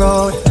Skillibeng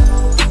road.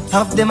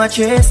 Half them a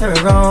chase her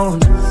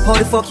around. How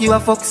the fuck you a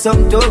fuck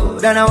some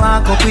dude? And I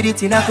walk up with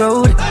it in a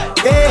crowd.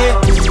 Hey,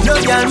 no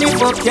girl me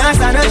fuck can't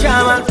stand no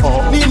drama.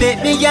 Me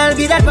make me girl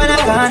be that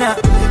banana.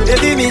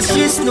 Baby miss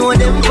she know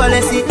them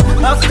policy.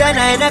 After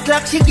 9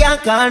 o'clock she can't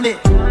call me.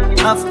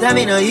 After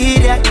me no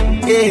eat that,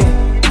 yeah.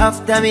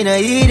 After me no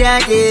eat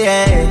that,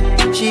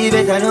 yeah. She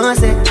better know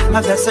say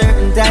after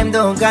certain time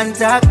don't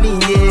contact me,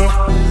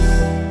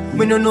 yeah.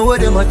 Me no know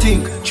what them a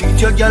think. Treat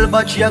your girl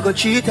but she a go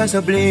cheat as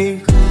a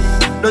blink.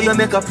 Now you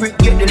make a prick,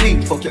 get the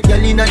link. Fuck your girl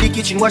inna the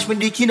kitchen, wash me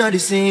dick inna the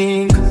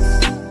sink.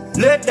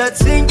 Let that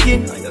sink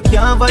in. You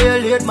can't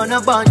violate, man, a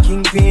bad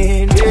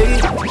kingpin. Hey,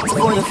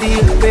 so you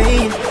feel the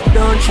pain.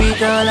 Don't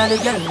treat all of the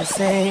girls the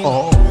same.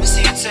 You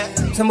see it,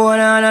 sir? Some boy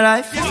on a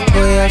life.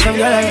 Boy, some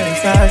girl I really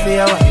start for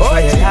your wife. For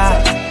your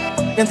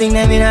life. Them think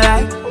them in a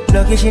life.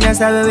 Lucky she not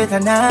stab with a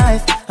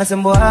knife. And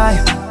some boy,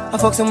 I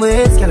fuck some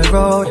ways, girl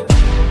road.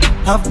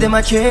 Half them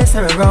a chase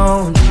her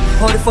around.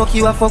 How the fuck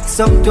you a fuck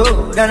some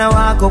dude? Then I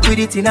walk up with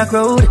it in a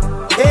crowd.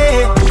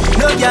 Hey,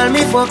 no girl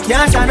me fuck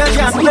cash and no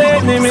jam.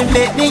 Let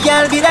me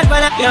girl be that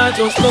fella. Can't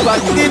just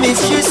nobody. The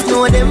mistress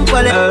know them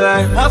fella.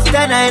 After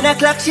 9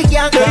 o'clock she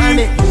can't call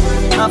me.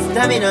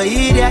 After me no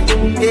idiot.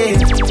 Hey,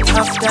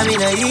 after me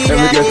no idiot. Let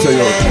me get to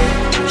you.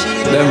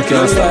 Them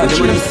can't start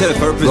them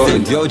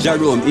self-represent. Yo,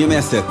 JAHROME, you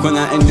may say,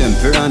 Kuna and them,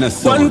 Piranha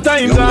son. One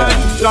time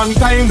gone, long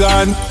time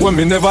gone, when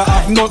me never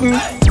have nothing.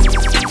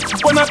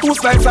 1 or 2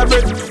 slices of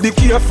bread, be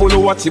careful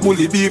of what you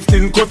bully beef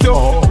tin cut you.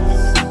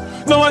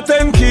 Now a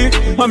 10 key,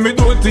 and me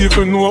don't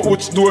even know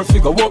which door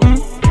figure open.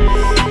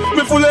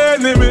 Me full of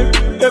enemy,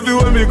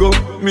 everywhere me go,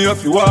 me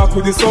have to walk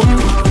with the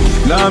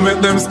something. Now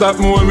make them stop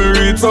me when me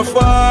reach so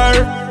far.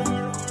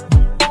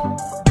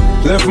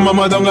 Left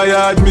mama down a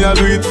yard, me a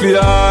do it for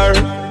her.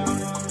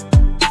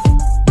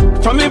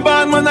 From me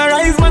band, man, I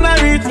rise, man, I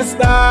reach my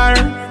star.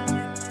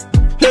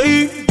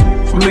 Hey,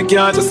 from me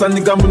can't just a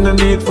nigga, man, I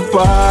need for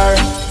par.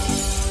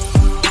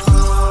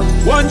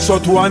 1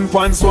 shot, 1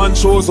 pants, 1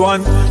 shows,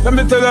 1. Let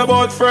me tell you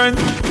about friend.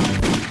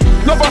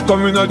 Never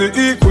come in the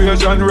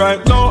equation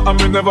right now, and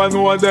me never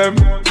know them.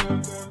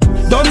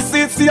 Don't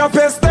see a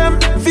pest them.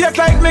 Fake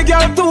like me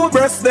girl to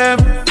breast them.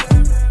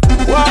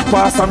 Walk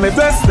past and me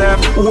bless them.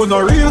 Who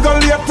no real girl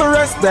yet to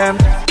rest them.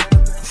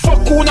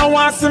 Fuck who no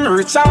want see me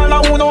rich,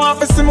 all who no want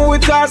to see me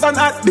with cars and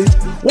hot bitch.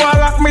 Wall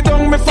lock me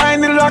down, me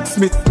find the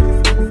locksmith.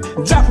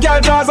 Jab girl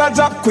jaws a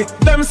jab quick.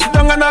 Them sit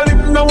down and a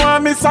lip, no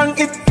want me sang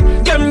it.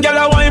 Them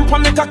gyal a wine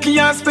pon the cocky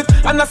and spit.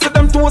 And I see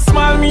them too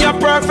small, me a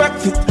perfect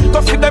fit.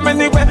 Koffee them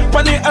anywhere,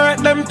 pon the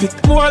earth them pick.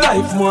 More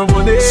life, more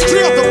money.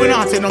 Straight up we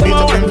not say no beat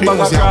up them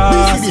peoples,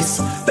 yeah. This.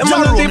 Them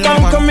a the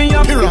bank me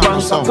up the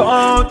bank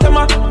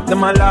account.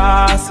 Them a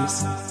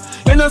losses.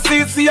 You know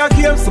see a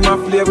game, so I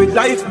play with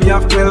life. Me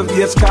have 12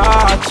 gauge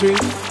cartridge.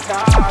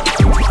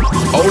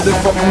 How the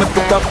fuck me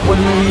put up when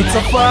we reach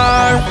so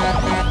far?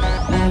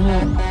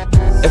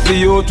 If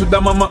you to the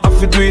mama, have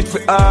to do it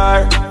for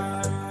her.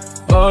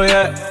 Oh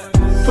yeah.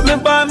 Put me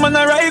band, man,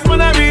 I rise,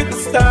 man, I reach the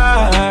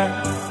star.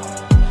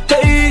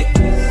 Hey,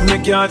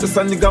 me can't just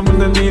a nigga,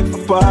 man, I need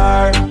for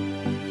par.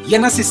 You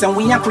know, sister,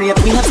 we are create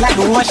waves like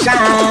the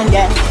ocean,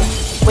 yeah.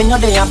 When you're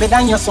there, better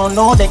than your son,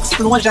 no the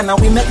explosion, and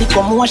we make the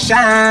commotion,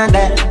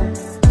 yeah.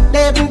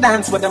 They even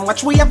dance with them,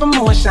 watch we have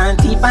emotion,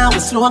 deep and we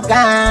slow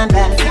down,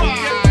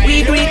 yeah.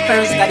 We do it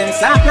first, got them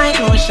soft like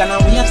ocean,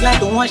 and waves like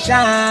the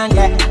ocean,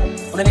 yeah.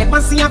 When I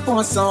never see a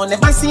phone sound,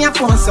 never see a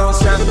phone sound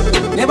strong.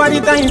 Never the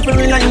time for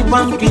rely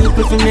on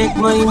people to make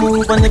my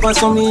move and never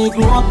saw me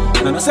grow up.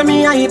 I know say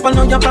me a heap, I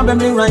know you're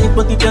probably right,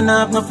 but if you not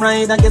have no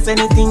pride, I guess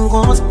anything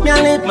goes. Me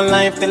I live my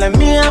life telling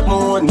me I'm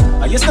moon.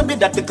 I used to be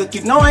that little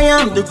kid, now I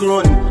am the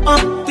grown.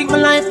 Think my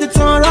life did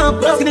so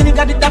rough. See the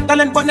nigga did that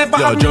talent, but never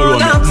have no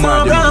luck.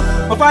 So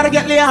rough. My father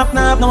get laid off,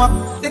 now have no up.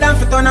 They done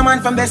for turn a man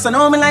from best, so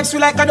now my life sweet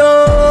like a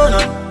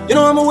donut. You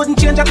know I wouldn't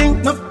change a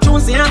thing, no.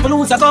 Choose and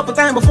lose a couple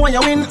times before you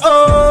win.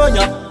 Oh,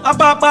 yeah. I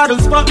pop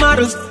bottles, pop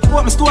models.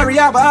 Put my story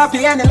up,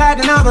 happy and like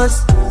the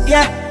novels.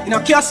 Yeah, in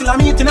a castle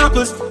I'm eating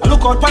apples. I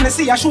look out on the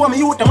sea, I show me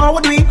youth, them how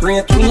would we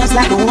great waves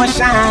like the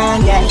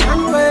ocean, yeah.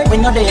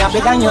 When you're there, better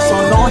than your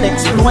son, no the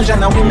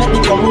explosion, and we make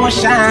the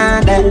commotion,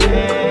 yeah.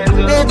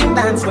 They even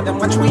dance with them,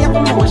 watch we have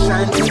emotion.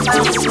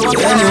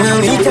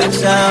 Anywhere we touch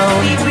down,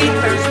 we breathe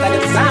first,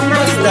 like the sun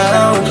goes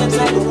down. Waves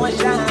like the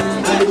ocean.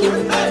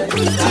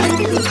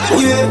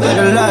 Yeah,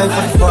 better life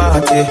of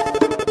party.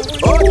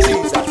 Oh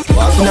Jesus.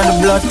 Walking on the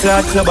blood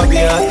clot club, I be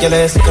hot, girl,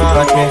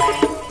 escort me.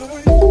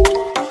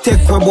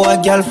 Take her boy,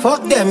 girl,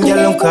 fuck them,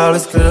 girl, them call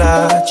us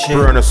clutch.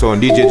 Piranha son,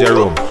 DJ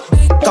JAHROME.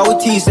 Cause we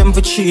tease them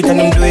for cheat and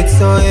them do it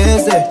so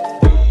easy.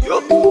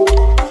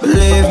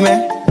 Believe me,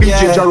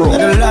 yeah,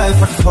 better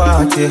life of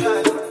party.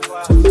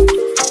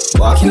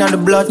 Walking on the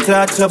blood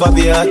clot club, I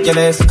be hot, girl,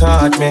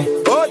 escort me.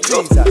 Oh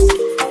Jesus.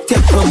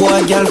 Take her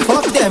boy, girl,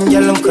 fuck them,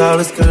 girl, them call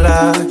us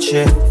clutch.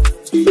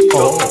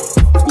 Oh,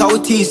 cause we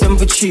tease them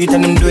for cheat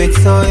and them do it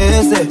so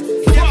easy.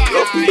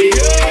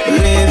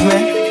 Believe me,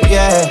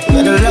 yeah,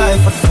 better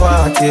life at the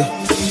party.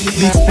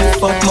 Big split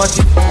fat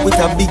matty with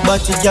a big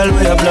body girl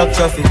with a black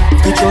traffic.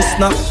 We just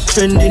snap,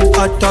 trending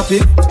hot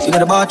topic. You got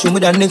the bathroom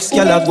with the next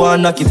girl, I go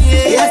and knock it.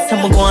 Yes,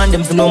 I'm go on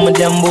them for know my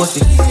damn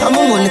bossy. I'm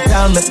on the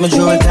town, make my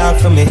jewel talk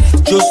for me.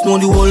 Just know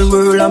the whole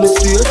world I'm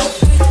straight.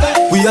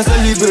 We are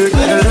celebrate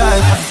better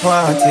life at the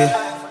party.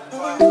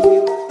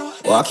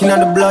 Walking on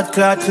the blood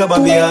clot club,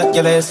 I be hot,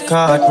 girl,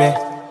 escort me.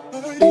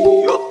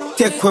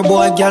 Take her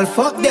boy, girl,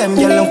 fuck them,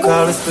 girl, them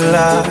call us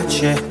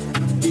clutch.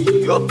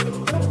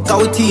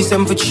 Cause we tease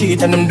them for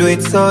cheat and them do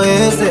it so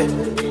easy.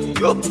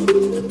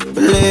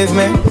 Believe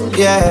me,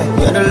 yeah,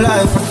 you're the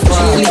life of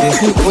Really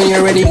cute when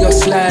you're ready, go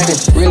sliding.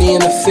 Really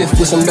in the fifth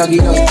with some doggy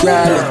dogs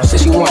grinding. Said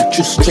she want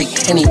juice straight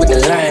Henny with the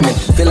lime in.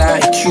 Villa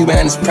in Cuba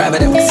and it's private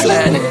that we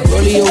flying in.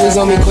 Rollie always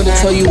on me, couldn't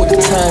tell you what the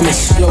time is.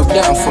 Slow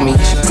down for me,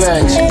 she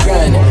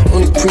grinding.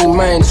 Only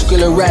pre-mind,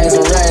 Skrilla rise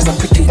and rise. I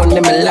picked it on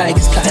them alike,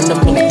 it's cutting them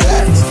in the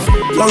glass.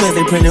 Long as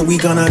they print it, we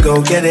gonna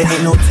go get it.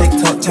 Ain't no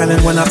TikTok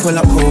challenge when I pull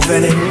up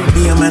Covelli.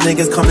 Me and my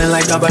niggas coming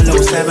like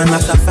 007.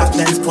 That's a fat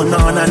lens put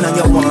on, I know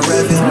you want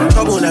revving.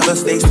 Trouble never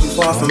stays too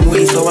far from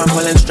me, so I'm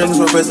pulling strings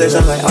with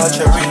precision like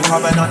archery.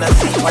 Hopping on the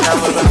seat when I'm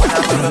moving, when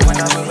I'm moving, when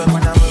I'm moving,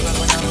 when I'm moving.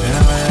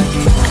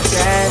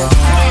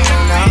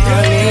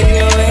 I need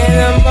you in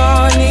the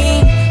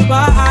morning,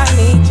 but I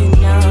need you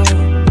now.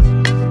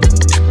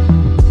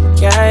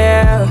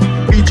 Yeah.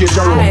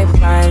 I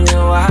find you,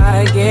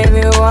 I give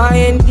you what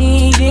you're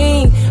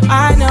needing.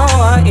 I know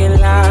what you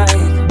like.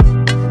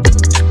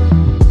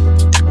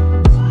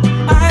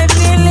 I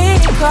feel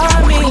it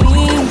coming.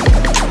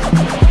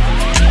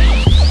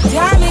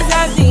 Time is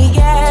of the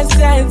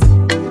essence.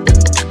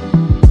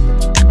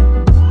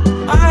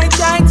 I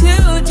try to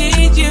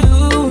teach you,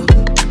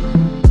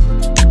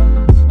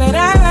 but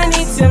I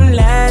need some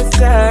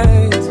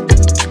lessons.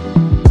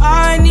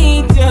 I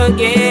need to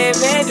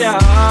give it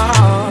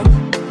all.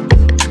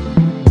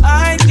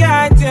 I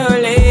try to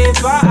live,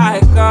 but I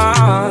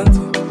can't.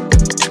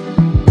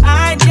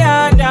 I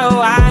don't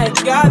know I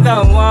got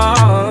the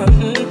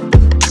one.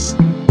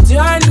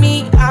 Turn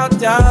me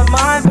out of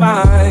my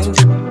mind.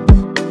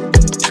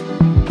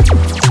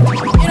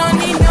 You don't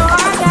need no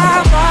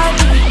other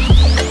body.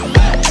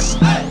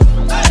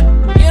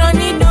 You don't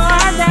need no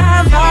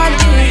other body.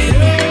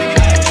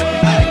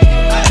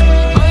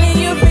 Only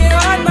you feel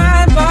on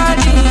my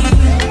body.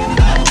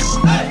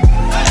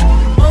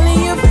 Only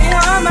you feel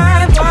on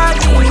my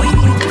body.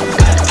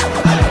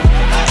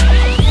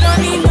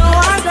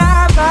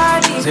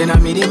 Say I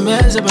made it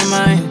mess up my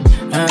mind,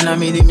 and I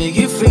made it make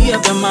you free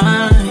up your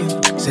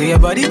mind. Say your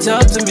body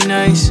talk to me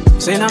nice.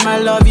 Say now my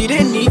love you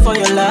didn't need for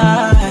your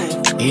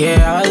life.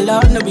 Yeah, our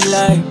love no be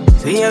lie.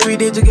 Say every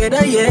day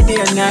together, yeah, day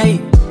and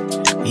night.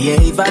 Yeah,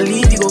 if I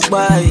leave you go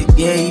by.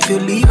 Yeah, if you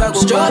leave I go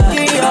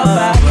stroking by. Your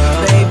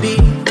body, baby.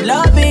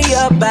 Loving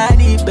your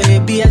body,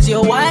 baby. As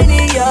you're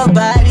whining your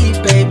body,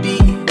 baby.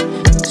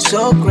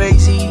 So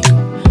crazy.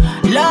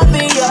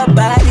 Loving your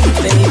body,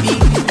 baby.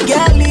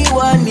 Girl, you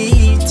want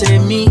to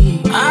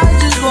me. I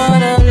just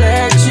wanna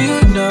let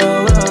you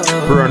know.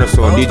 Piranha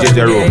Sound, DJ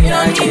JAHROME. You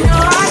don't need no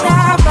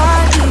other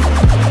body.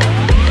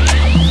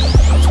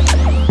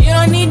 You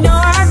don't need no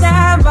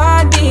other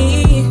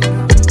body.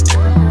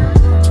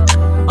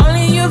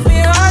 Only you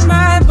feel on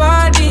my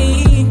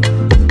body.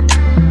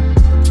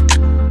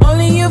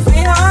 Only you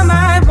feel on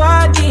my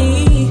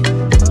body.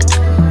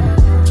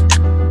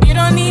 You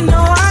don't need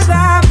no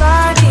other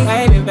body.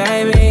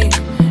 Baby,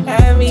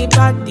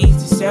 everybody's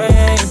the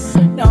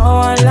same. No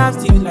one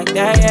loves you like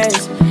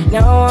that. No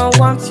one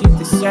wants you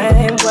the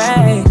same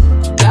way.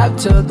 Back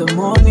till the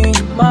morning,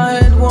 my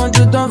head wants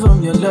to turn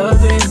from your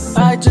loving.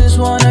 I just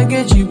wanna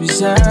get you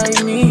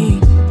beside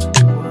me.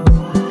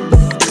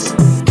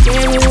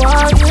 Give me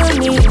all you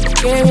need.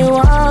 Give me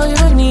all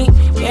you need.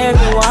 Give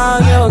me all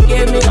you.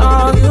 Give me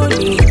all you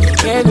need.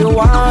 Give me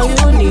all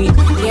you need.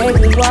 Give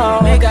me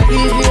all. Make I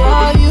give you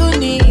all you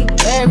need.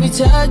 Every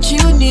touch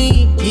you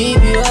need.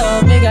 Give you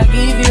all. Make I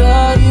give you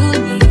all you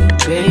need,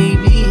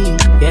 baby.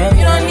 Yeah.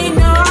 You don't need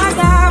no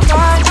other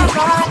body.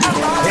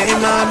 Hey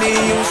mommy,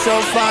 you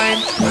so fine,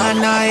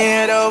 and I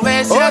here to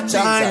waste your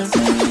time.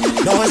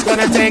 Know it's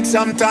gonna take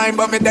some time,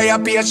 but me there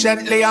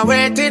patiently and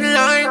wait in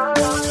line.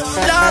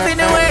 Love in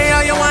the way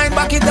how you wind,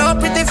 back it up,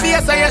 pretty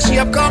face and your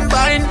shape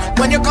combine.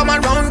 When you come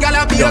around, girl,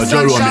 I'll be your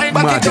sunshine.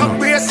 Back it up,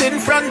 brace in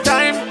front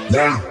time.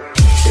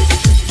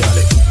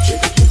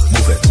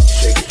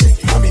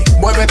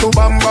 Mueve tu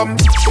bam bam.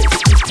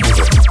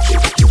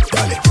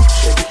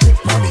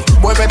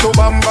 Mueve tu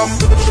bam bam.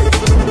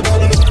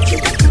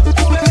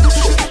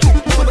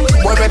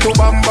 Mueve tu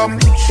bam bam.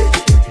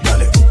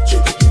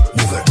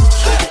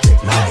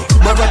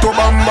 Mueve tu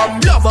bam bam.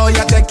 Love how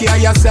you take care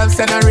of yourself,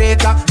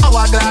 generator.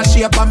 Hourglass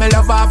shape and me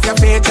love off your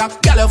feature.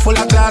 Girl, you full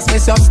of class, me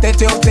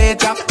substitute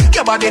teacher.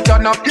 Your body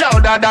turn up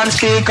louder than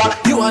speaker.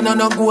 You wanna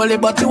no goalie,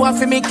 but you want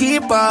for me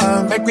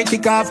keeper. Make me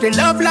kick off the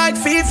love like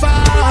FIFA.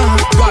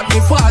 Got me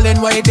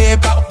falling way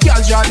deeper.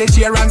 Girl, draw the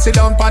chair and sit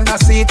down on the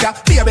seat.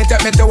 Baby,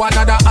 take me to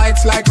another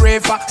heights like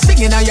Rafa.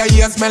 Singing on your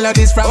ears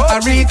melodies from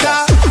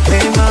Aretha.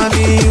 Hey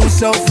mommy, you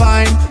so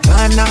fine,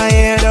 and I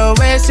here to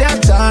waste your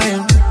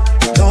time.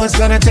 Know it's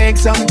gonna take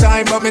some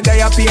time, but me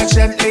there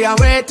patiently and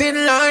wait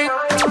in line.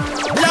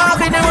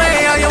 Love in the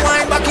way how you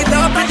wind, back it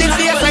up, pretty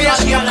face and your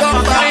shape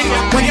combine.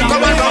 When you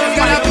come around,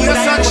 girl, I'll be your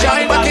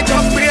sunshine. Back it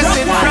up, brace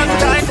in front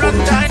time,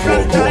 front time,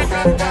 front time,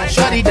 front time.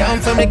 Shut it down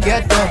from the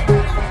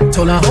get-go.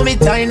 Told her hold me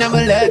tight,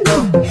 never let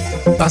go.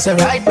 Pass it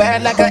right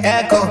back like an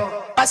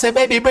echo. I said,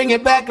 baby, bring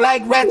it back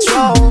like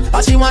retro.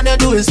 All she wanna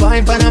do is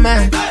find for the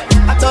man.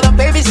 I told her,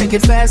 baby, shake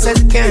it fast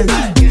as you can.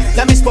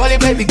 Let me spoil it,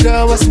 baby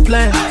girl, what's the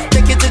plan?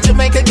 Take it to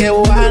Jamaica, get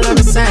wild on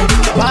the sand.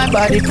 My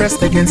body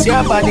pressed against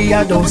your body,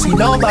 I don't see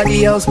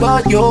nobody else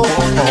but you.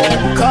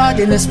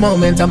 Caught in this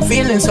moment, I'm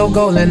feeling so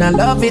golden. I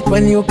love it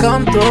when you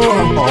come through.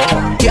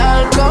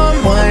 Girl,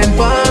 come wine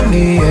for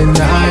me and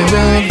I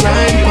will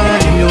grind for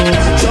you.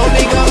 Show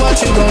me girl what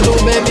you gon' do,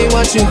 baby,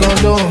 what you gon'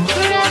 do.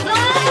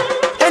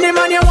 Any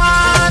man you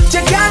want,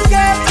 you can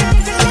get.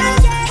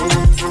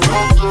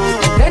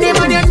 Any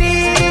man you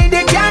need,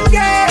 you can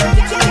get.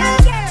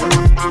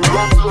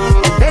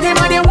 Any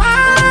man you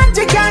want,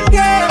 you can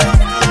get.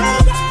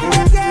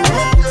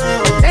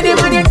 Any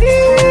man you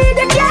need,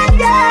 you can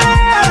get.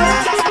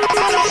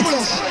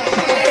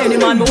 Any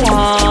man me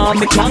want,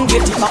 me can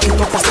get it. Back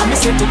it up, as me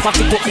set it, back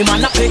it up, the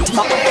man a pet it.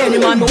 Any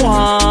man me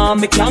want,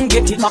 me can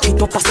get it. Back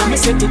it up, as me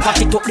set it,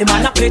 back it up, the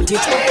man a pet it.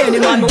 Any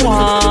man me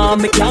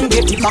want, me can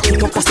get it. Back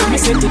it up, as me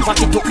set it,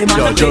 back it up, the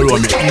man a pet it.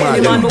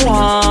 Any man me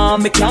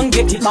want, me can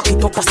get it. Back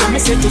it up, as me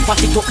set it,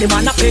 back it up, the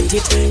man a pet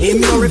it.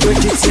 Him no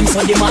regret it, since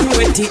so the man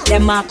wet it.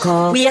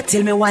 Demarco, wait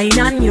till me wine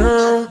on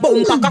you.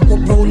 Boom, pack a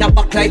cup round a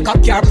back like a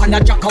car pan a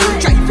jack. I will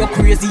drive you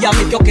crazy and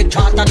make you get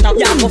shot and tap.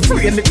 Yeah, go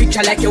frame me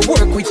picture like you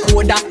work with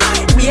Kodak.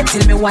 Wait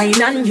till me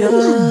wine on you.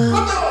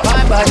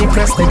 My body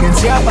pressed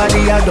against your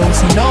body, I don't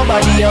see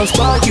nobody else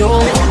but you.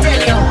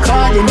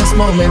 Caught in this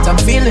moment, I'm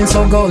feeling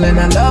so golden.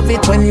 I love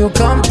it when you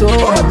come through.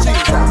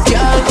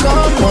 Girl,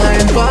 come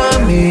wine for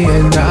me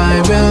and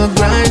I will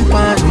grind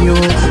for you.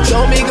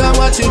 Show me girl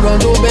what you gon'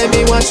 do,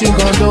 baby, what you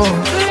gon' do.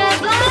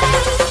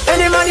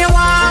 Any man you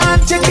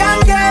want, you can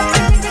get.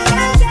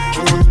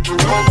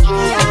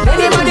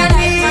 Any man you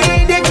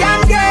need, you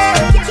can get.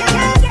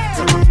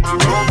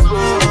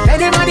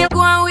 Any man you go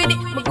on with it,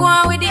 go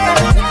on with it.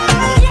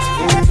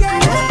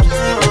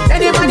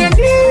 Any man you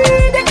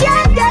need, you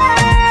can get.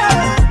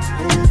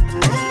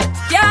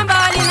 Can't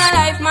ball in a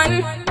life, man.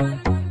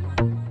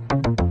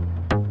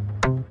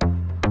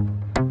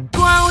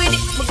 Go on with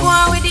it, go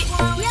on with it.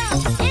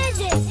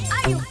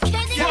 Are you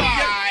kidding me?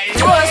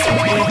 So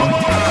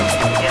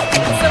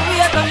we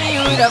are coming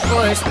with a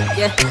force,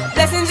 yeah.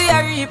 Blessings we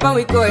are reap and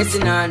we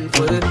coursing on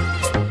full.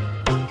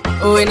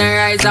 Oh, in a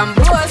rise and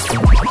boast.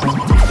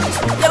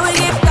 Yeah, we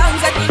give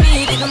thanks that we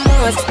need it the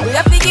most. We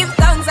have to give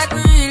thanks that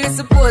we really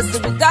supposed to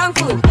be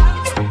thankful.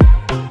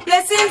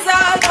 Blessings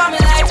all for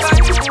my life and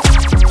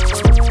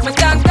my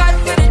thank God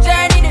for the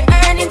journey, the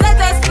earnings are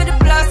just for the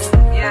plus.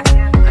 Yeah,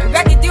 and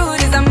gratitude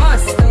is a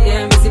must.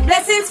 Yeah, me see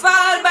blessings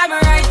fall by my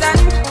right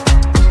hand.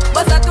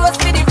 But I toast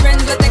for the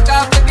friends we take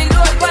off every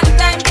load. One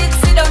time did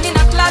sit down in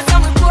a class and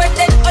we poured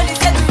then only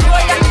said the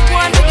road and we go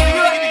on with the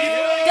road.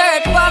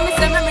 Third form, me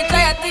say me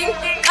try a thing.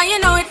 And you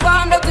know it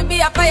formed up to be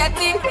a fire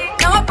thing.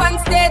 Now up on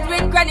stage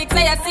with Kranium,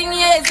 say I sing,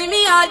 yeah, see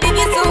me all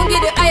diggy soon, get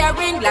the higher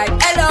ring like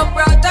hello,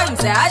 brother. You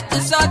say I had to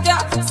shut ya.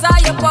 Saw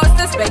your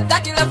poster,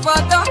 spectacular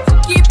photo.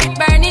 Keep it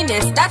burning,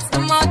 yes, that's the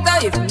motto.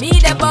 If me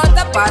the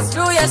butter pass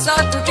through your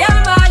shot to get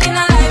ball in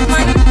a life,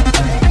 man.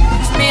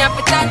 Me have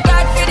to thank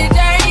God for the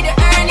journey, the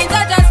earnings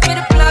are just for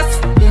the plus.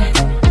 Yeah,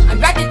 and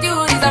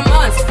gratitude is a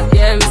must.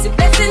 Yeah, me see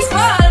blessings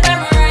fall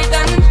by my right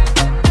hand.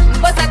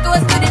 But I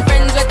toast to the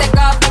friends we take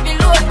off every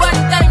load. One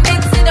time they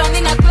sit down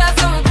in a class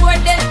and we board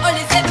then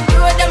only said the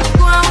road and we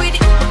go on with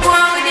it, go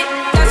on with it.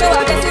 That's how I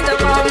blessings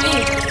upon me.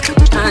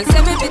 And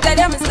say me fit tell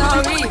them it's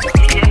sorry.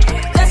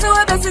 That's how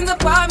I blessings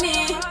upon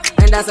me.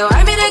 And that's how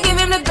I made to give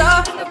him the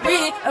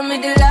glory. I'm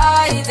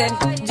delighted.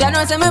 Jah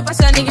knows I'm a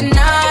passion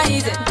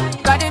ignited.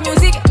 Got the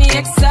music get me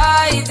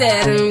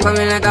excited.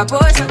 Coming like a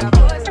potion.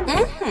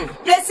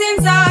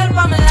 Blessings all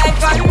for my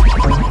life and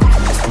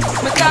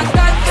my thank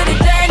God for the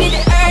journey, the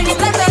earnings,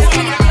 the test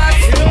for the plus.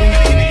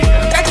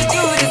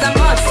 Gratitude is a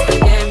must.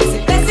 Yeah, me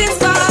see blessings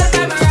fall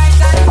by my right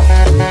hand.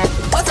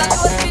 But I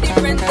toast for the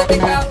friends that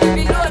take off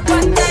every load.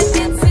 One time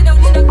did sit down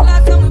in a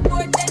class and we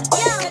board then.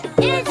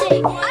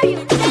 Are you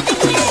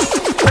kidding me?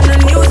 On the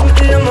news, me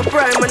in my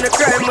prime, on the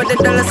crime, with the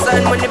dollar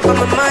sign, money for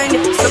my mind.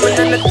 Someone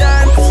on the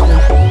time for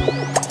spend.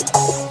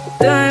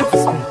 Time for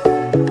spend.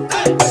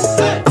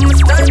 I'ma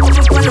start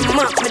up on the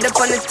map, mid up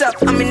on the top.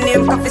 I'm in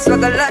name, Koffee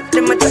swag a lot.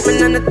 Them a chat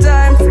me on the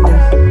time for them.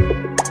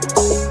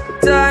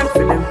 Time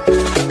for them.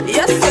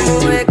 Yes,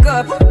 I'ma wake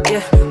up.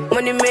 Yeah,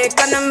 money make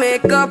and I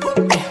make up.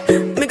 Yeah,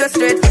 me go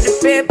straight for the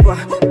paper.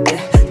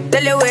 Yeah,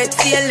 tell you wait,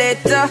 see you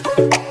later.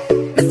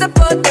 Mr.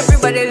 Pot,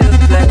 everybody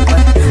look like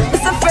that.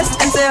 Mr. Fresh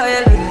and say how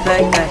you look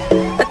like that.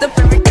 I top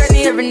every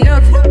cranny, every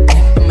nook.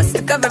 I'ma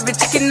stick up every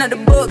chicken on the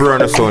book.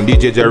 Burner son,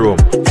 DJ JAHROME.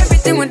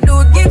 Everything we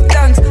do, give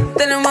thanks.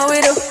 Tell them what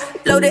we do.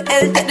 Load the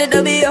L, take the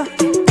W.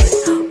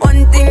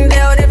 One thing they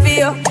out there for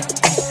you.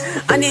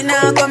 And it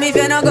now come if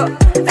you not go.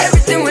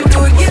 Everything we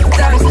do, give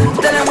thanks.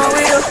 Tell them what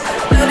we do.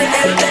 Load the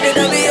L, take the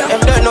W. Them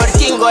don't know the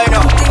thing going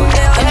on.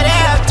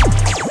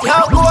 Yo,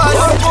 go on.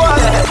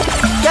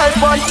 Girl,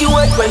 party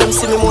wet when them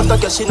see me motor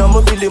cash in I'm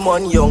a Billy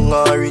man, young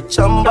and rich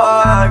and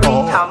bad.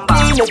 In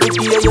every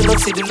day you don't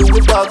see the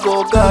Louis bag,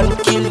 oh God,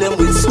 kill them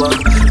with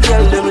swag.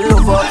 Girl, them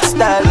love off the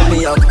style of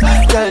me up.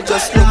 Girl,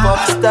 just love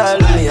off the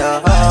style of me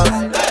up.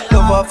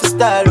 Love off the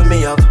style of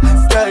me up.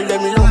 Girl,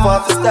 them love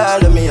off the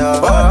style of me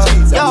up.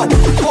 Yo,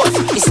 boss,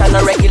 it's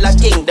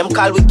thing. Them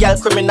call we girl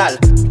criminal.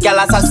 Girl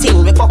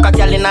assassin. We fuck a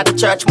girl in the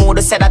church mood.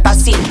 They say that I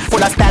sin.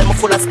 Full of style, me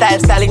full of style.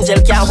 Style in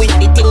jail can't win.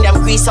 The thing them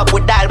grease up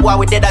with dial. Boy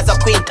we dead as a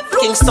queen.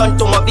 Kingston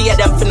to my beer.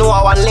 Them fi know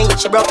I want link.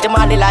 She broke the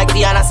money like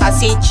Vienna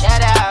sausage.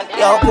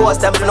 Yo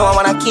post them fi know I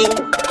want a king.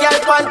 Girl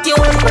panty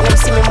when them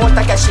see me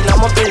motor cash in a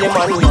mobile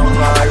money. Young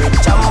or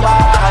rich and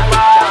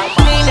bad.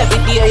 Clean every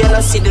day you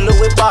know see the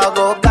Louis bag.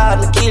 Oh God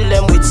me kill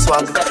them with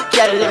swag.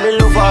 Girl let me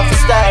love off the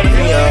style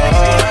me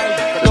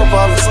love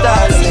off the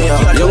style me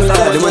Young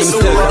lad, the man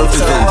himself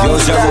represent Yo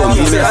JAHROME,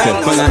 he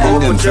said, come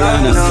and them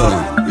Piranha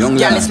son. Young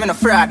lad. Girl, it's me no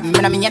fraud, me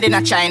no me head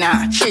in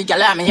China. 3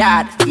 girl on me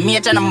yard,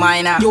 major no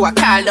minor. You a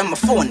call them my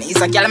phone,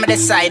 it's a girl me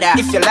decider.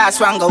 If your last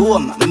one go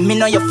home, me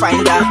know you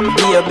find her.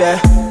 Baby,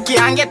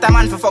 can't get a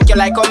man for fuck you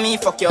like how me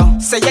fuck you.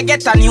 Say you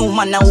get a new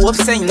man, now hope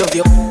saying love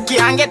you.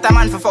 Can't get a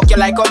man for fuck you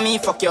like how me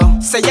fuck you.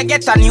 Say you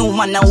get a new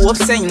man, now hope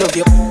saying love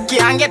you.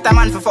 Can't get a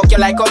man for fuck you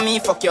like how me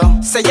fuck you.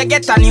 Say you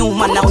get a new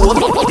man, now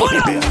hope.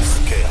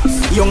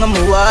 Young and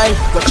my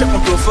wife, go check my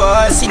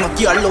profile. See no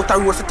girl out the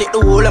road for take the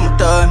whole of my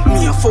time.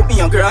 Me a fuck me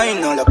a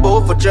grind, all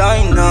about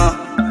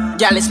vagina.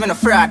 Girl, it's me no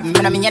fraud, me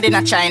no me head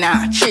in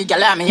China. 3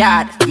 girl on me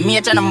yard,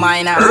 major no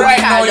minor. Right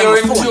now you're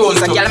in tune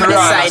to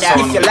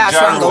Piranha. If your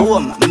last one go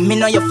home, me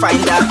know you find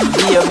her.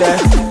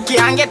 Baby,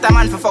 can't get a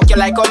man for fuck you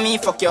like how me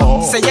fuck you.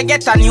 Say you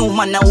get a new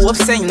man, now hope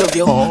saying love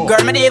you.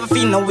 Girl, me never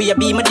feel no way,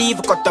 be me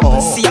diva cut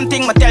up. Same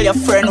thing me tell your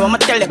friend, what me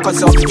tell your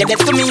cousin. You get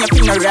to me your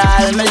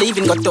funeral, me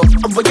leaving got up.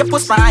 What you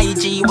post my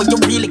IG, what you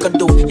really could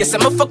do? You say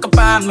me fuck up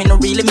on me, no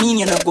really mean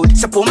you no good.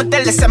 Suppose me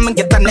tell you say me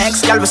get the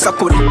next girl we so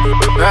good.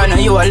 I know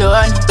you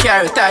alone,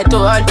 carry tight.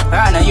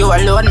 I know you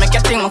alone, make you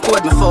think me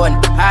code my phone.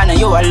 I know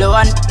you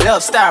alone,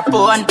 love star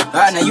porn.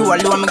 I know you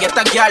alone, me get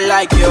a girl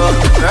like you.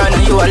 I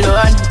know you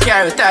alone,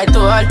 carry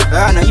title.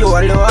 I know you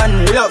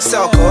alone, love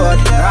so cold.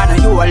 I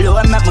know you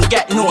alone, make me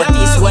get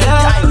noticed when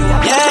time.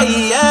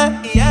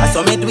 Yeah. I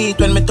saw me do it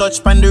when me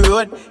touch on the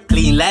road.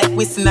 Clean like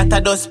whistling at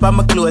a dust on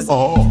my clothes.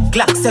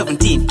 Glock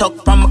 17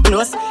 tuck on my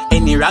clothes.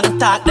 Any wrong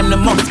talk, them the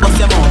monks bust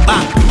your mouth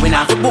bang. When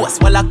I have a boss,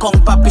 while I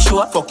come poppy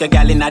show. Fuck your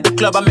girl in the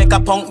club and make a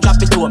punk drop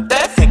it home.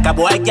 Take a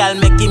boy girl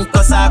make him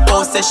cuss her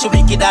out. Say she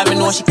wicked and me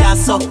know she can't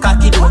suck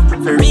cocky do.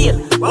 For real,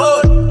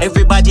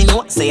 everybody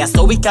know. Say I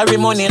saw we carry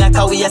money like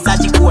a we a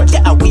Saji court.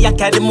 Yeah, we a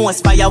carry the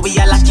most fire, we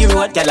a lucky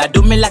road. Girl I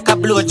do me like a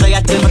blow dry,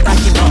 I tell me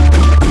cocky now.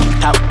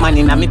 Top man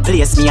inna me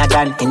place, me a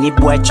done. Any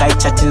boy try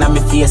chatting on me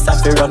face, I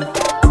fi run.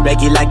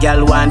 Regular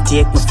girl want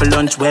take me for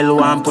lunch, well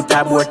want put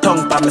her more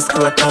tongue pa me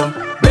scrotum.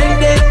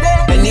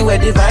 Anywhere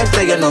the vibes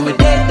say you know me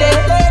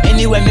dead.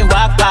 Anywhere me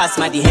walk past,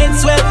 my the head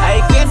swell.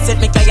 I can't set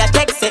me cause you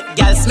text it.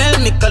 Girl smell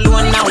me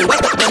cologne now,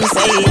 wet them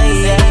say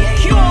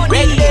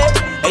ready.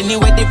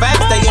 Anywhere the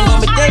vibes say you know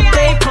me dead.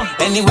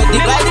 Anywhere the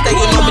vibes say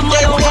you know me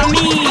dead.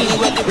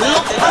 Anywhere the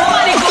vibes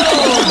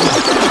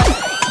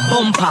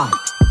bumper,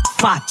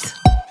 fat.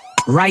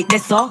 Right there,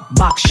 so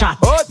back shot.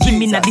 Give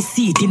me na the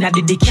seat, inna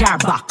the car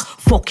back.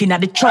 Fucking at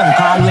the trunk,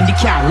 all when the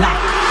car lock.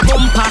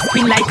 Bumper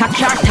spin like a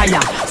car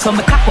tire. So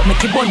me cock up,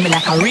 make it burn me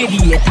like a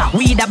radiator.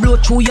 Weed a blow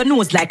through your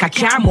nose like a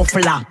car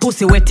muffler.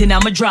 Pussy wet inna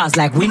my drawers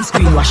like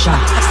windscreen washer.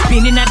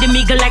 Spinning at the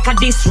middle like a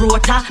disc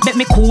rotor. Make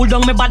me cool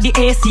down my body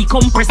AC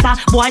compressor.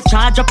 Boy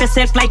charge up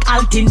yourself like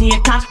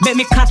alternator. Make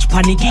me catch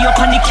panic, give up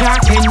on the car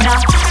tender.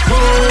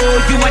 Oh,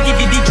 you are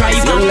the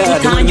driver.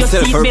 Put on your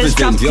seatbelt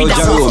strap. Yo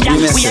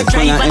JAHROME, we are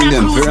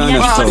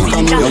driving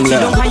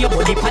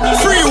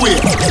Freeway.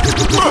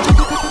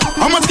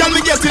 How much can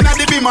we get in at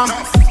the Beamer?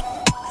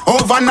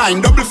 Over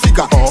 9, double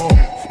figure.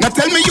 Now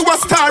tell me you a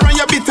star and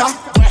you bitter.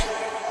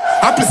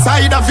 Apple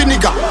cider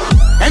vinegar.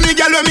 Any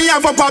girl when me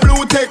have a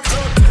blue tech.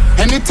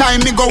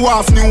 Anytime me go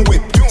off new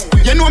whip.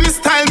 You know me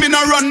style, me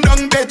no run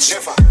down bitch.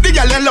 The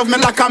girl you love me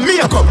like a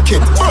makeup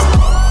kit.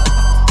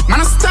 Man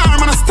a star,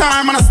 man a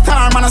star, man a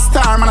star, man a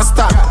star, man a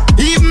star.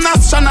 Even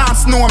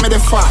astronauts know me the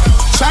far.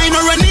 Shine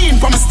or run in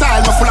from a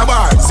style, but full of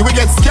bars. We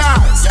get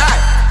scars.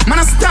 Man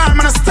a star,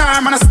 man a star,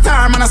 man a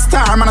star, man a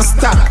star, man a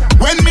star.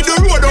 When me do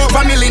road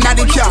over million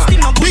at the car.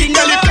 Big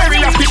girl is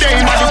very happy day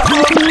in the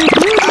crew.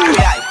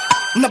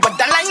 No but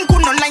the line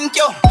could no like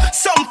you.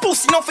 Some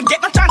pussy no forget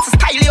no chance to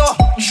style you.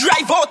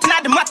 Drive out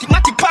and the matic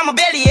pa my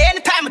belly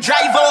anytime I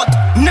drive out.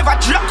 Never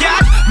drop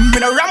yard. Me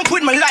no ramp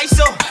with my life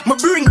so. Me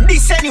bring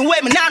this anyway.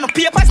 Me nah no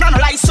papers, nah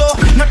no lies so.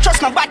 No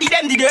trust nobody,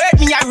 them did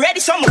hurt me already.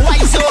 So I'm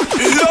wise so.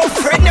 Love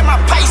friend them a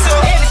pie so.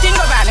 Everything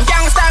go bad, them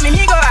gangsta me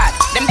go bad.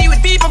 Them deal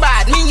with people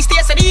bad, me stay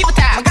so evil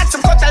time. I got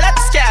some cut a lot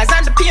of scars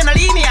and the pain no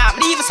leave me out.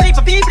 Me even sleep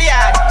for people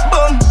yard.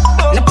 Boom,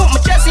 boom. Now put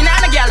my trust in on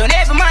a gal when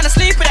every man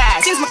asleep with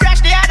that. Since my crash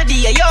the other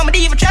day, yo me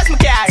even trust my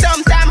car.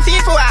 Sometimes I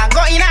feel for one,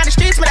 going on the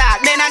streets with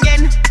that. Then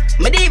again,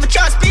 me even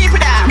trust people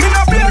that. Me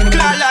no blood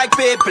clot like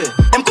people.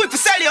 Them quick to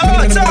sell you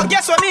out, so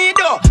guess what me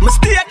do? Me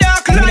stay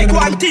dark like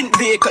one tint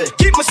vehicle.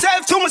 Keep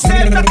myself to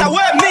myself, that's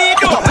what me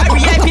do. I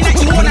be happy that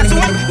you want us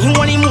one, you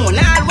want him more.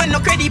 Now when no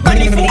credit on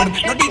the phone,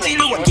 no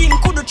DJ load. King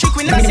could do trick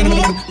when I see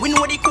more. We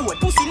know the code,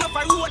 pussy no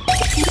for road.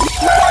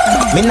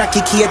 Me not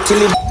kick here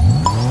till him.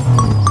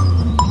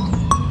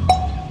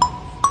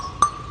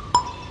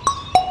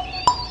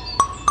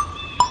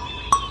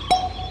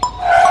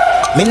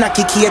 Me knock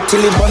it here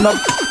till it burn up.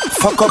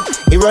 Fuck up,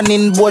 he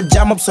running board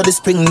jam up so the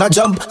spring no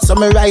jump. So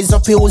me rise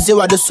up, he use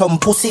zero do some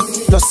pussy.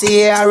 Plus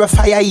the air a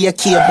fire, he a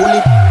key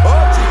bullet.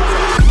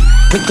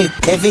 We clip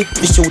heavy,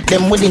 we shoot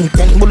them with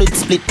intent. Bullet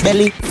split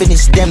belly,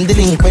 finish them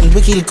delinquent.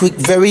 We kill quick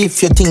very,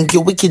 if you think you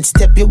wicked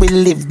step, you will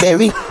live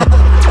berry.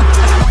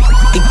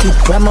 It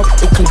clip ram up,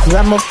 it clip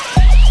ram up.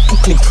 It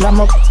clip ram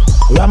up,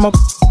 ram up.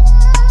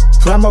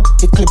 Ram up,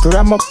 it clip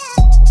ram up.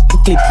 It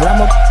clip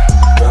ram up.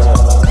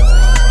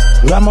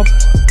 Ram up,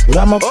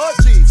 ram up.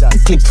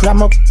 It clip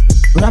ram up.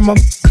 Ram up,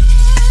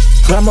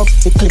 ram up,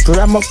 the clip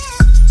ram up,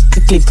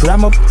 the clip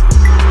ram up.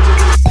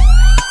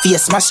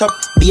 Face smash up,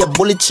 be a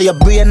bullet to your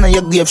brain and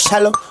your grave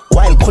shallow.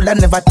 While coulda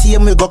never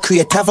tame, we go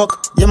create havoc.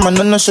 Yeah man,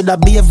 no shoulda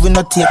behave, we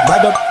not take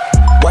bad up.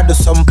 What do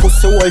some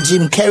pussy old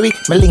Jim Carrey?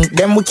 Me link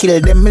them, we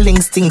kill them, me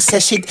links things say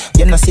shit.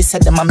 You know see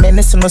said them a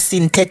menace, no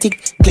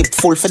synthetic. Clip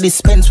full for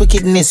dispense,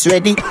 wickedness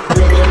ready.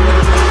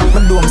 Me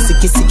do them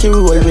sicky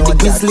roll with the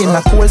grizzly in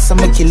a cold. So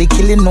me killy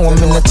no,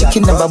 me no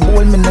chicken never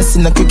bowl. Me no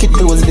see no cricket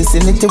close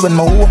vicinity when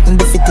me walk in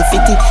the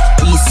 50-50.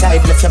 East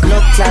side left your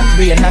blood clot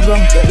brain a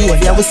ground.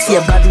 Behavior we see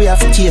a bad, we have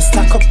case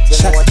stack up.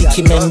 Shot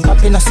kicky men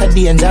popping us a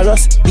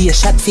dangerous. Be a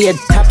shot fade,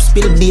 top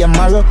spill, be a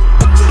marrow.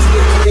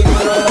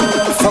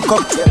 Fuck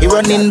up, he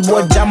running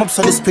board jam up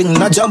so the spring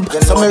no jump.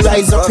 So me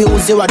rise up, he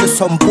use zero do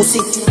some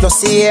pussy. Plus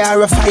the air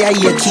a fire,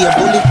 he a key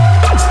bullet.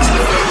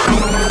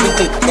 We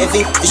clip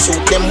heavy, we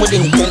shoot them with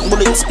intent.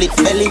 Bullet split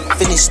belly,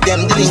 finish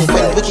them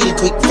delinquent. We kill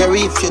quick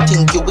very, if you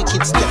think you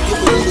wicked step, you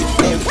will live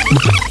very.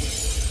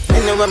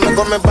 Anyway, me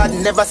go me bad,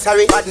 never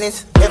sorry.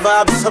 Badness, never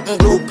have something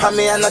glue pa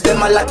me and not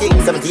them a lucky.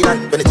 17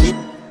 and 23,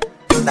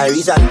 that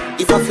region.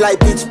 If I fly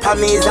pitch pa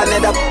me is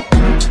another.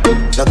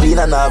 No clean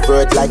and no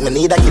vert like me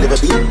need a kill of a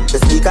beat. The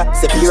speaker,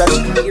 superior.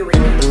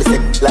 Me say,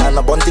 like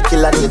no bounty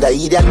killer, need a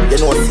idiot. You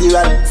know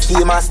serial,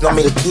 steamers, no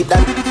milk, keep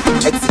that.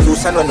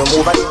 Execution when we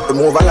move on,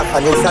 removal of a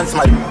nuisance,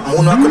 man.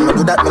 Moon work when me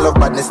do that, me love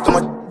badness too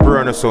much.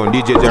 Burner sound,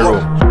 DJ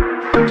Jarome.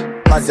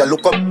 As you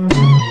look up.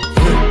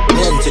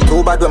 Me ain't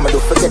too bad when me do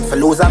forget for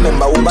lose. I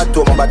remember who bad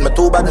too, me bad, me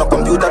too bad. No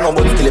computer, no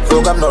bout skill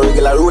program, no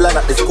regular ruler.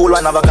 Not the school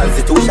one, have a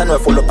constitution, we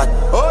full up at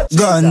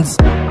guns.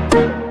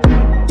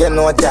 You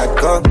know that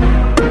go.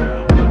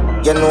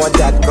 You know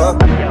that go.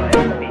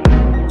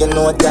 You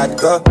know that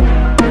go.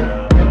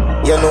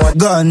 You know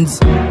guns.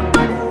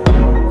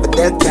 But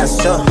they'll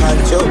catch your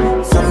hand, yo.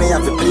 So me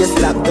have a place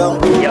locked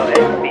down.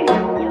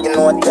 You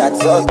know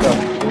that's all go.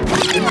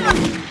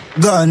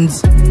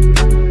 Guns.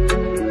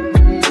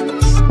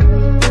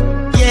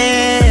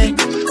 Yeah.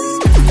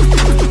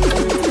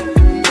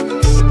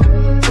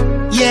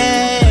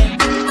 Yeah.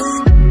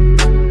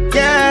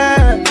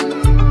 Yeah.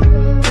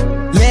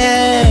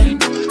 Yeah.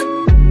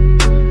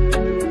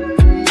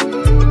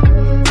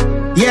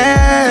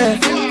 Yeah,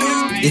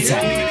 it's a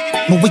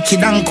me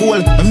wicked and cool.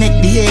 Me make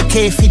the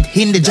AK fit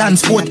in the John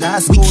Sport.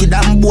 Wicked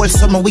and bold,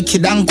 so me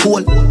wicked and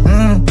cool.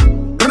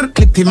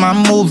 Clip him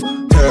and move.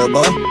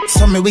 Turbo,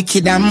 so me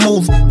wicked and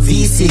move.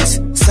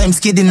 V6, so I'm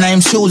skidding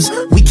I'm shoes.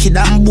 Wicked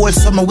and bold,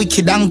 so me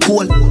wicked and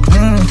cool.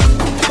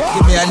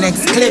 Give me a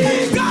next clip.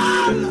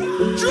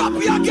 Drop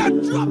me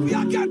again, drop me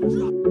again.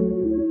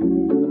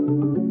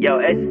 Yo,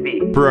 SP.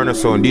 Burner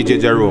sound, DJ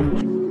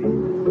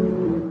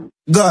Jarome.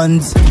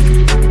 Guns.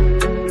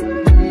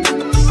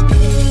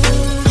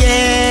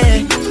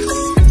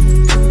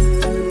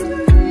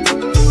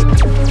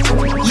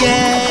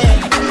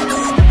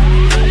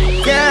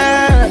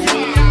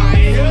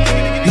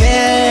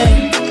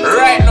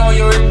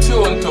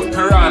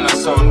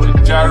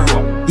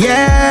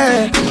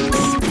 Yeah,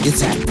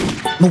 it's a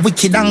me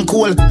wicked and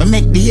cool. Me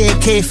make the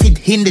AK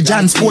fit in the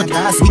John Sport.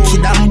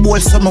 Wicked and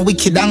bold, so me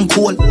wicked and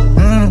cool.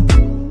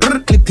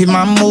 Clip him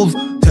and move.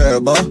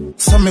 Turbo,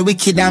 so me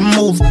wicked and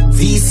move.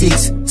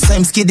 V6, so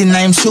I'm skidding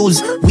I'm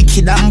shoes.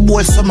 Wicked and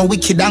bold, so me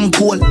wicked and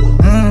cool.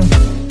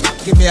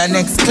 Give me a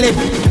next clip.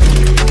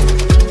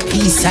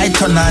 East side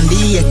turn on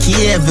the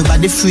AK.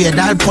 Everybody afraid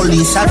all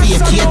police are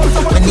vacate.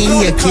 When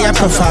the AK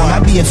perform,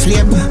 I be a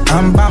flame.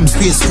 And bam,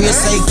 space,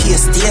 I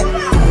case there.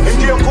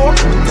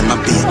 Them a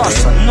baby.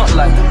 Not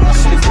like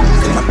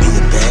them a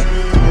baby.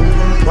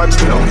 Watch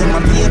me now. Them a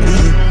baby.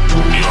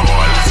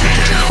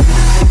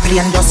 The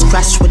plane just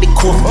crash with the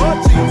coke.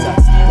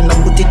 When I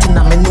put it in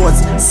my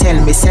nose,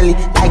 sell it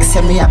like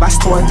sell me have a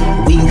store.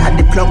 We had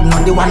the plug,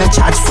 now they wanna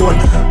charge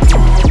phone.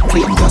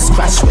 Plane just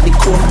crash with the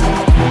coke.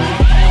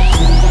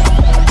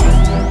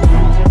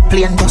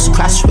 Plane just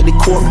crash with the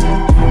coke.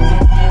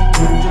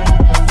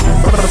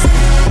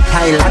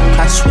 Pilot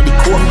crash with the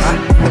coke.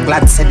 The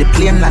glad said the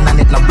plane land and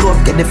it no blow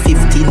up. Get the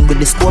 15 with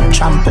the scope,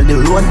 trample the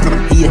road.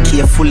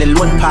 AK fully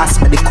load, pass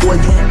me the code.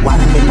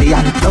 1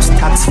 million plus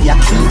tax for your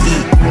key.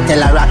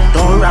 Tell a rat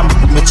don't ramp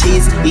with me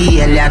cheese.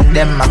 The alien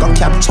them I go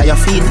capture your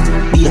feet.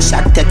 Be a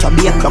shot, take your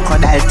be a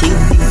crocodile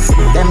teeth.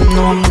 Them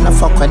know me no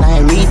fuck when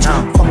I reach.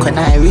 Fuck when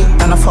I reach,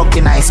 and no fuck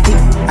when I speak.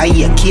 I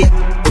AK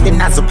with the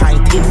nozzle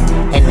pointed.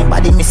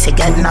 Anybody miss a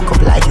get knock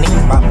up like me.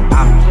 Bam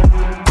bam.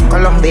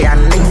 Colombian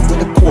link with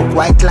the coke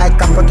white like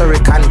a Puerto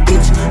Rican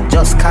bitch.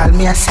 Just call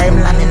me a same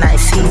land in I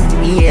see.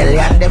 The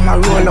alien them a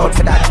roll out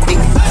for that quick.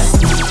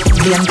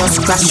 Plane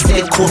just crash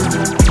they cook.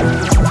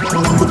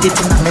 Put it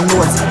in my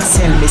nose.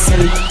 Sell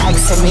it. I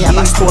sell me have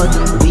a store.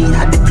 We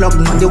had the plug,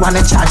 now they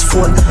wanna charge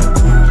phone.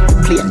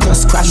 Plane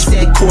just crash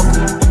they cook.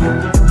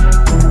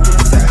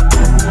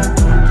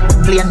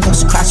 Plane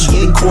just crash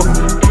they cook.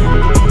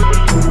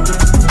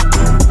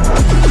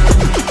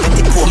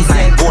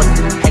 My own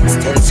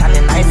extension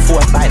in my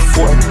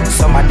 4x4.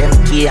 Some of them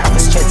key have a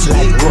stretch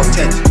like rope.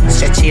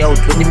 Stretch it out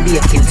with the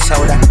baking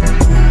soda.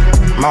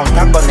 Mount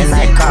a gun in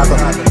my cargo.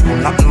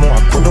 Nothing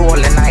more, put the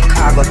hole in my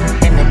cargo.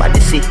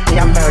 Anybody sick, we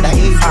a murder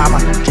a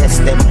farmer. Dress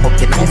them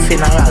up in my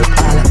funeral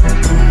parlor.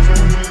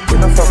 You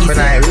know fuck when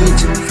I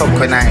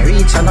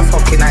reach, and the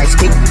fucking I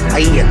stick.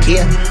 I hear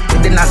care,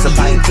 with the nozzle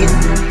biting.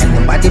 And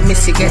nobody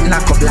miss it, get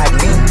knocked up like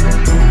me.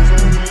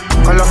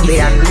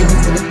 Colombian link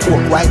with the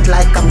coke white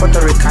like a Puerto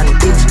Rican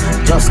bitch.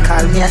 Just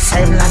call me a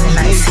Simon and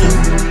I see.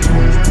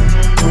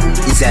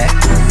 Is that?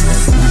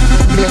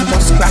 Plane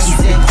just crash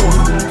the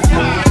coke.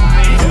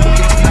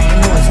 Put it in my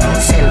nose.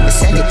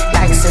 Sell it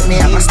like sell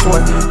me have a store.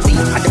 We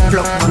had the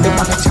plug on the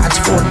wanna charge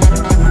phone.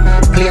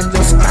 Plane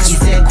just crash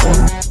the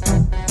coke.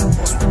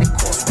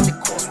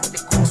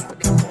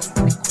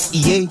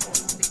 Yeah.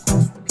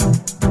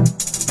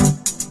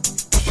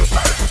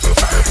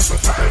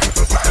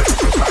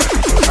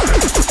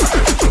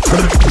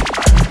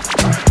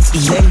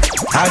 Yeah,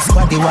 all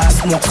squad they want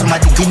smoke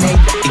somebody grenade.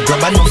 It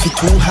grab enough it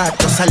too hard,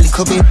 just a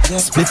little bit.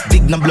 Split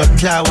big no blood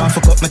clot, want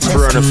fuck up my chest.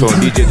 Run the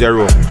phone, DJ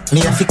JAHROME.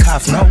 Me a fi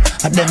cough now,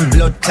 and them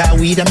blood clot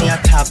weed and me a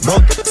talk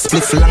about.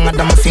 Split longer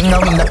than my finger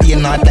when the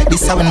pain not like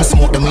this. When me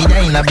smoke the weed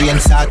I in a brain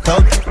sort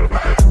out.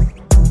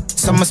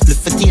 Some split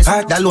for taste,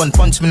 that alone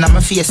punch me in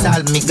my face,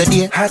 all me go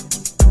there.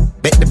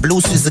 Bet the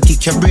blues is to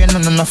kick your brain,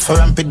 and enough for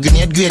rampant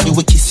grenade grade, you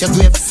will kiss your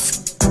grave.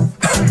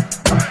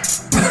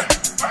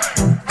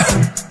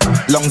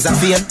 Lungs are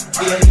fail.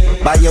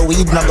 Buy your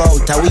weed, no go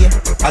out away.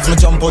 As me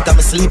jump out of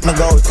my sleep, no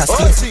go out of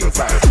space.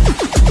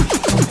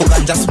 Who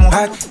can just smoke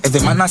hot?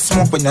 Every man a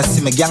smoke when you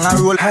see me gang a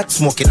roll hot.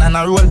 Smoking and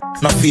a roll,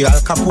 no fear Al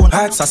Capone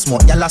hot. So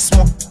smoke, y'all a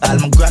smoke. All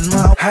my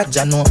grandma hot,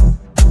 ya know.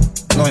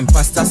 No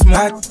imposter smoke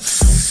hot.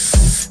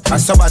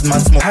 And so bad man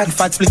smoke hot.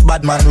 Fat split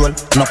bad man roll.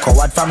 No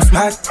coward from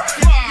smoke hot.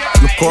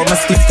 Look how my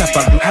stiff top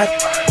a blue hot.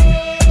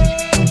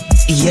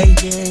 Yeah,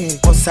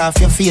 bust off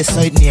your face so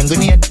it name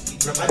grenade.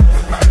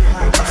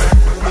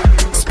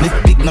 Split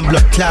big no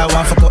blood clot,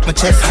 want fuck up my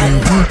chest.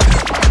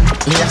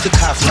 Me have to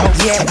cough now.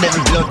 Yeah,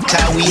 them blood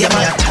clot, we have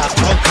me a talk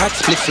now. Hot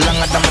split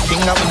longer than my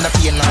finger when the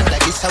pain not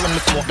like this. When me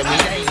smoke the weed,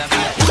 I ain't a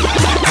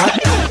hot.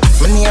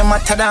 My name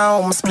matter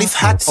down, my spliff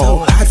hot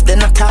so hot.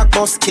 Then I talk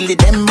about skilly,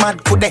 them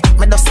mad could they?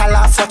 Me just a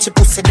laugh, watch you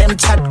pussy, them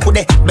chat could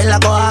they? Bella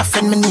go off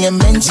and me name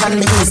mention.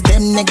 Me use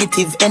them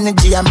negative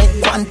energy. I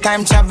make one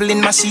time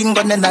traveling machine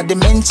gun in a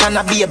dimension.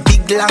 I be a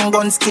big long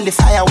gun, skilly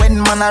fire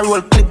when man I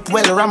roll clip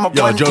well, ram up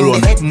one in the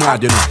head.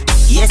 Mad, you know.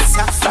 Yes,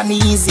 soft and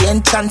easy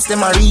entrance,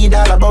 them a read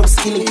all about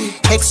skilly.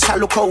 Extra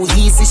look how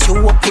easy she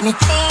walk in it.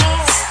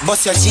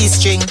 Bust your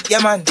G-string, yeah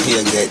man.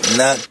 You get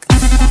knocked.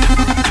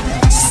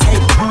 Say,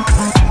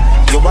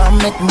 you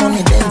want make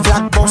money, then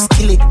black boss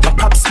kill it. My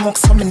pop smoke,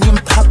 so me name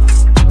pop.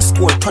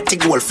 Score 30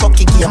 goal, fuck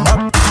your game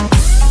up.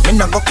 Me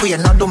no go queer,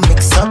 no do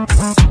mix up.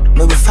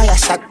 Me will fire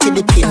shot till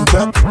the pin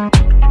broke.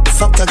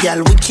 Fuck a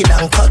girl, wicked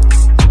and cut.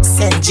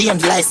 Send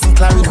James license,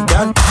 Clarence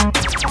done.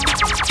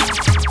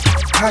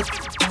 Hot.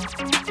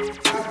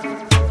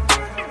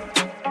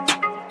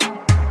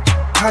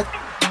 Hot.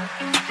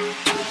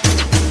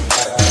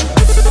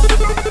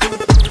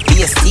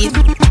 Place scene.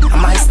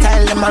 My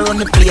style, them a run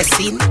the place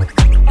scene.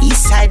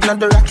 East side, not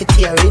the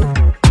racketeering.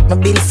 My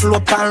bill flow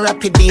up and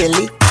rapid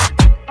daily.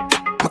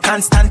 I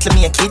constantly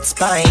make it,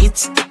 spy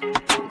it.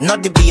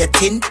 Not the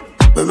baiting.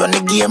 We run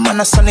the game on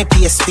a sunny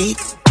PSP.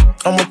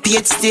 I'm a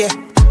PH stay.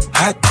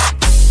 Hot.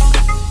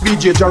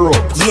 DJ JAHROME.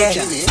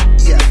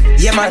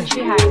 Yeah, man.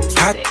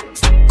 Hot.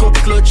 Cup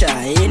clutcher,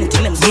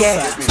 anything them go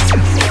for.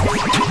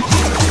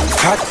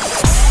 Hot.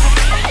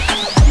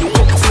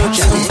 Cup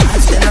clutcher.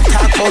 Then I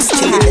talk about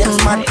skilly, them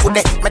man put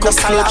it. Me just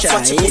a laugh,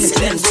 watch you pussy,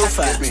 them go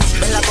for.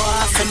 Bella go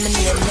off and me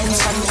name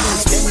mention.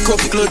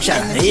 Cup clutcher,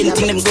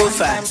 anything them go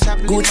for.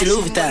 Gucci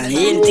Louis Vuitton,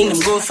 anything them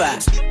go for.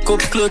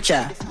 Cup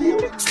clutcher.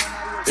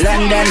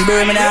 London,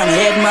 Birmingham,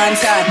 headman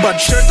tag. Bad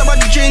shirt about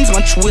the jeans,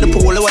 match with a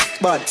polo what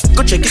bad.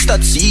 Go check your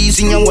stats,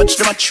 easy and watch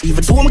the match.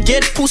 Even though I'ma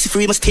get pussy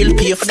free, must still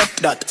pay for that.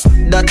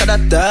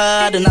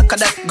 The knock of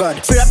that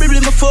god. Probably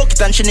my fuck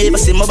it and she never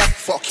see my back.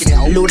 Fucking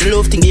hell. Load the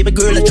love thing, gave a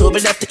girl a trouble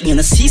that. You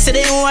know, see, say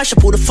they don't wash,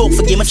 I put the fuck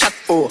for game a chat.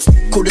 Oh,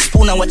 cool the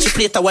spoon and watch your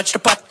plate, I watch the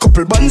pot.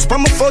 Couple buns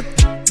from my foot.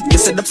 You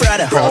said the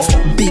Prada.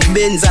 Big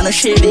Benz and a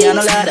shady and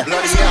a ladder.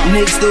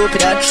 Next dope,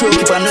 that choke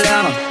it on the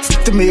llama.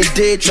 To make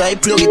day, try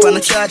plug it on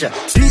the charger.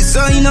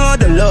 Design all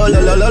the la.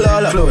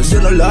 Close,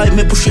 you know lie,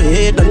 me push your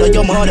head under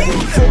your mother.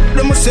 Fuck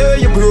them, I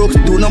say you broke,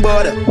 do no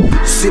bother.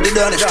 Sit it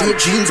down the street,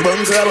 jeans,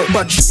 bun grabber.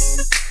 But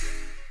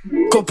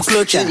cup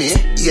clutcher,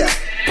 yeah.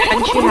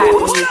 And she had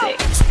music.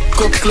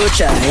 Cup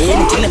clutcher,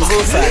 anything them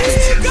go for.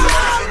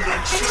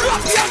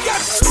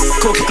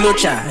 Cup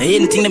clutcher,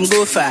 anything them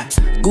go for.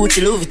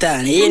 Gucci Louis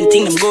Vuitton,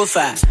 anything them go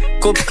for.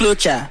 Cup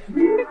clutcher.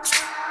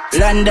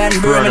 London,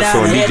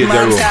 Birmingham,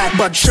 Headman,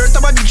 bad shirt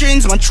about the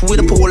jeans, match with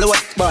a polo,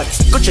 what bad.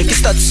 Go check your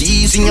stats,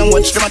 season and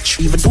watch the match.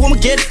 Even though I'ma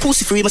get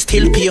pussy free, must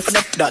still pay for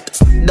that.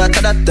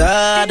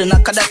 The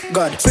knock of that,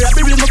 God.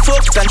 Probably my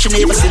fuck, and she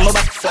never see my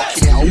back.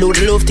 Load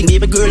the love thing,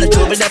 give a girl a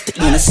trouble that.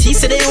 In a sea,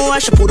 say they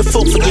wash, I put the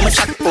fuck for give a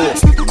chat.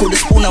 Cool the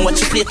spoon and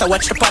watch the plate, I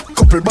watch the pot.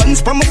 Couple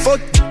buns from my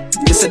foot.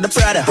 You said the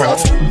Prada,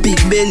 big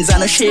Benz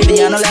and a Chevy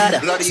and a ladder.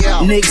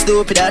 Next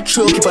door, put that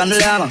truck up on the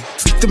llama.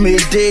 To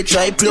make day,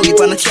 try plug it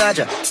on the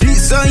charger.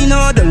 Please sign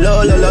out the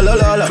la.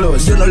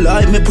 Close, you no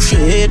lie, me push your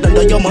head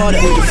under your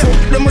mother.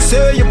 Let me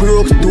say you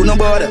broke, do no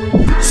bother.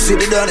 Sit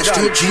it down the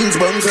straight jeans,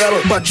 bun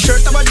grabber. Bad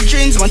shirt about the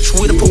jeans, match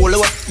with a polo,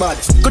 what bad.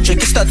 Go check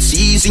your stats,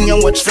 season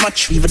and watch the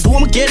match. Even though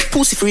I'ma get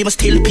pussy free, must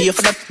still pay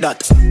for that.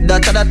 The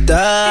knock of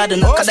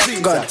that,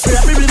 God.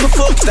 Probably my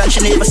fuck, and she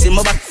never see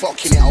my back.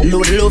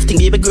 Load the love thing,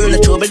 give a girl a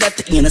trouble that.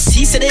 In a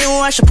sea, say they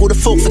wash, I put the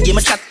fuck for game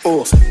a chat.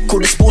 Cool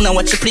the spoon and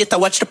watch the plate, I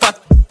watch the pot.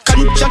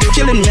 Contract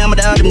killing me, I'm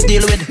them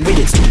deal with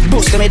it.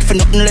 Boast them head for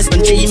nothing less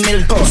than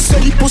G-Mill.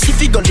 Send pussy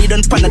figure lead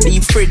on pan a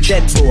deep fridge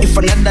head. If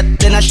I not that,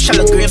 then I shall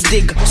a grave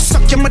dig.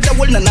 Suck your mother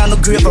well, and I no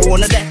grave, I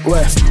wanna that.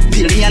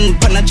 Billion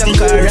pan a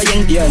junk or a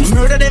young.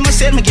 Murder them, I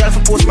sell my girl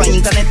for post by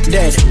internet.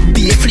 Dead.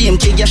 Be a flame,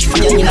 kick yash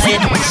fire in a head.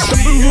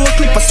 Double roll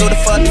clip, I saw the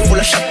 40 full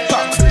of shot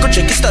pack. Go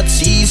check your stats,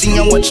 season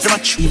and watch the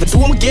match. Even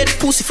though I'ma get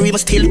pussy free,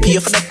 must still pay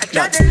for that.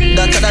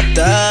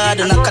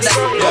 The knock of that.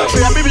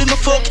 Probably my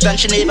fuck, and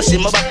she never see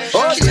my back.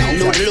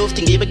 Load the love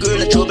thing, give a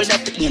girl a trouble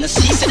that. In a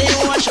sea, say they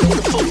watch, I put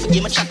the fuck for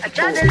give a chat.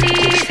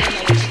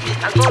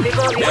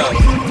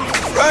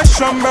 Fresh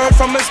from bird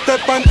from a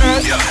step on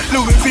earth.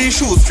 Louis V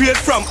shoes straight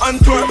from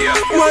Antwerp.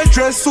 My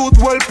dress suit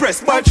well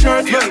pressed, bad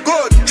shirt well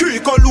good. 3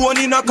 cologne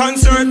in a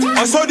concert.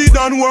 I saw the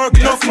done work,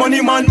 enough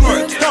money man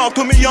worth. Talk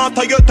to me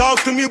after you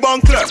talk to me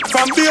bank clerk.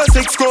 From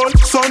basic school,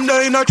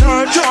 Sunday in a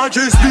church.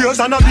 Charges beers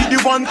and I be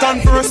the one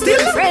can first.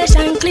 Still fresh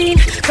and clean,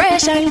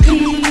 fresh and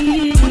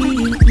clean.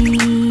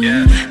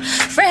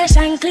 Fresh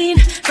and clean,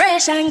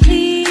 fresh and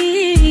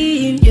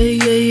clean.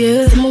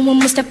 Yeah. The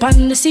moment we step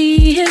on the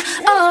scene,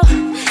 oh,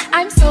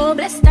 I'm so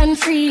blessed and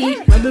free.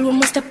 Rebel when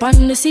we step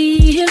on the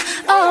scene,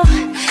 oh,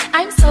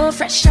 I'm so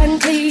fresh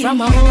and clean.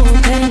 From I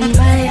open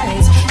my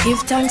eyes, give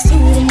thanks to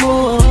the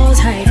Most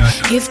High.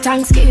 Give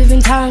thanks,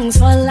 giving thanks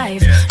for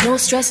life. No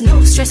stress in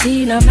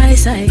my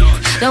side.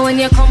 Now when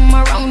you come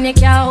around, you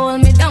can't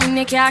hold me down,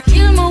 you can't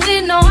kill me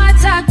with no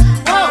attack.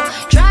 Whoa,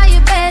 try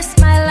your best,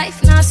 my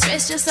life not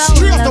stress, just a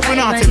straight up and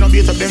out, no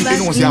beat up them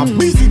knows you're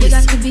busy. You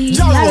got to be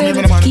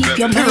keep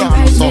your mind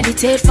right,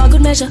 meditate for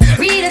good measure.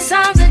 Read the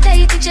Psalms a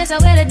day, teachers are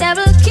where the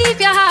devil. Keep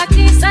your heart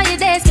clean so your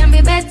days can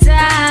be better.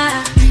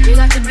 You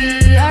got to be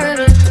a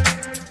rebel.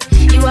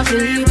 You have to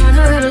live on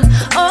a rebel.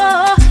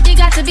 Oh, you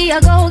got to be a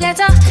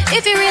go-getter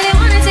if you really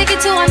want to take it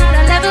to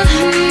another level.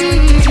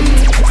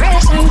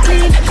 Fresh and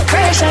clean,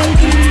 fresh and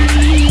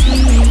clean.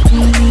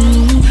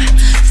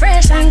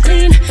 Fresh and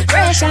clean,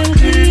 fresh and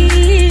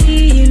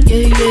clean.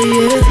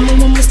 Yeah.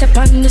 Mama step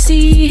on the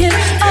scene.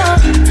 Oh,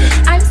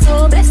 I'm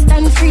so blessed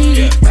and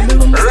free.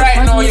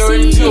 Right now you're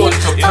in tune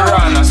to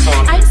Piranha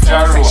Sound. I'm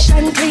so fresh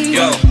and clean.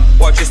 Yo,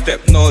 watch your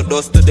step, no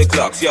dust to the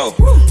clocks. Yo,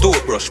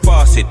 toothbrush,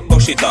 pass it,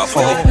 push it off.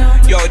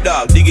 Yo,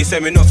 dog, Diggy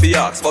send me no for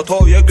yaks. But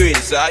how you green,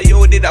 sir?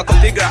 You did a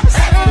cut the grass.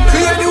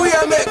 Clear the way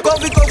I make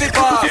coffee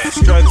pass. Yeah,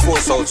 strength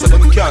force out so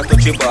them can't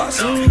touch your boss.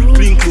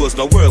 Clean clothes,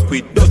 no work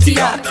with dirty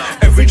art.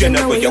 Every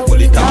gender when you pull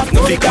it off,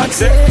 no big God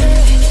say.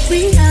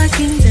 We are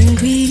kings and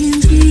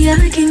queens, we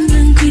are kings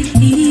and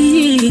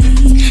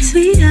queens.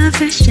 We are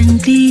fresh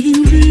and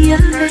clean, we are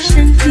fresh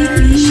and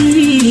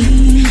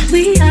clean.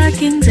 We are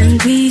kings and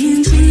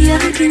queens, we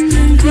are kings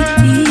and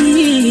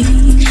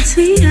queens.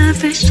 We are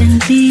fresh and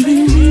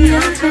clean, we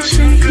are fresh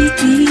and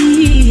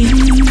clean.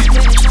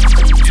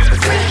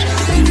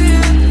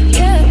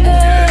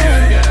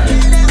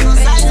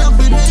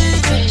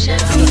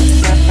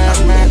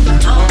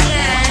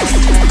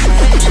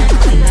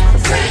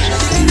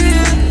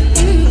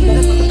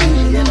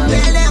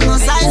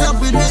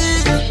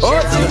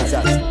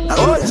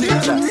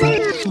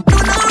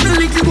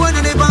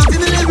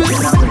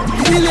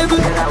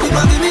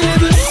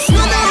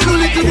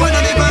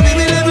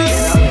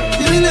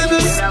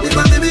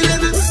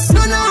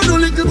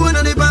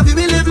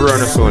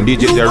 Piranha Sound,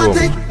 DJ JAHROME.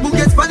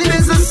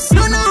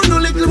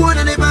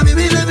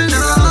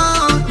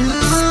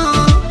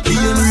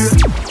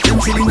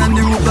 Chilling on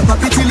the roof, the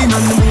papi chilling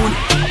on the moon.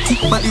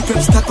 But the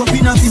crepes stack up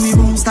in a me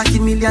room,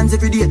 stacking millions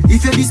every day.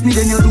 If you diss me,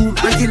 then you do.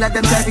 Regular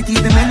them try to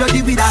keep the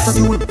melody without a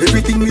tune.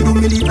 Everything we do,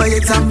 me lead by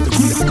example.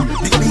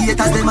 Big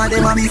haters, them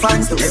are me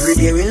fans. Every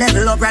day we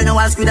level up right now,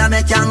 I'll squid and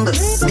make jungle.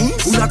 Me,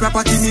 full of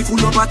property, me full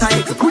of a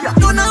title.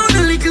 No, now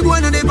the little boy,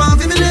 no, they bound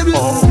for me level.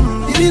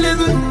 Give me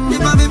level, they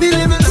bound for me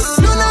level.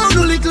 No, now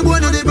the little boy,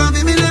 no, they bound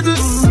for me level.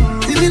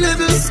 Give me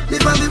level, they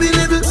bound for me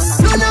level.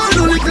 No, now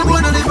the little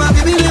boy, no, they bound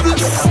for me level.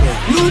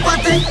 No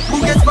party, who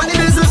gets funny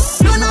business?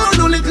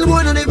 No little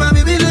boy, no, they buy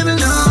me level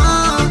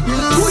now.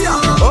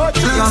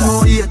 I'm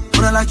more here,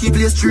 but I like keep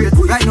play straight.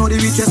 Right now, the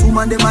richest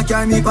woman, them a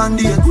carry me band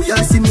aid. We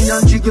all see me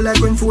and jiggle like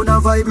when phone a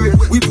vibrate.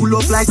 We pull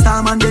up like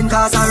storm and then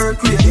cause a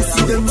earthquake. You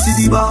see them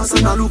see the boss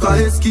and a look a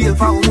escape.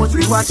 How much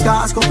we watch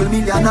cars, couple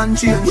million and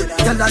change.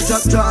 Tell a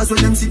drop jaws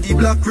when them see the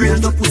black range.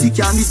 The pussy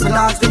can't miss my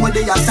last them when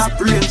they are top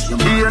range.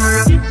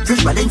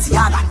 Fresh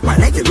Balenciaga, my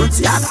like a good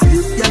Siaga.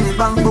 Yeah, me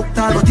bang book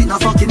tall, but in a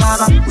fucking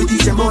maga. We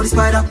teach them about the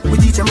spider, we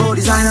teach them about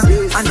designer.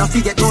 And don't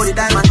forget all the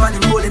diamond when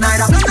them holding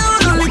either.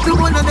 No, little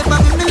one on the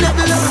back of me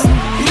level.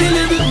 Me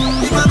level,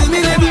 if I be me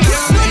level.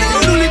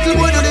 No, little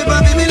one on the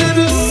back of me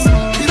level.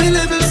 Me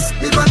level,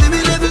 if I be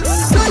me level.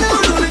 No,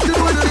 little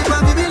one on the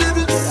back of me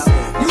level.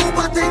 You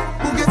party,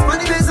 who gets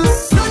money bezel.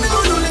 No,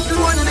 little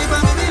one on the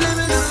back of me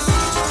level.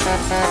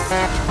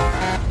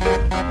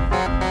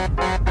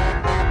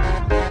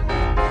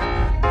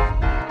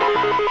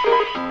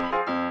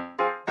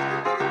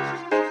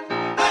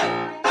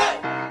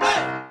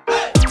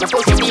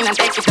 And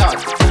take it out,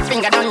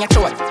 finger down your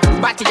throat.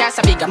 Body just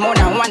a bigger, more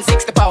than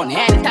 160 pound.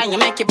 Anytime you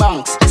make it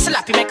bounce,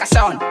 slap you make a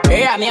sound.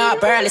 Hear me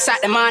up early,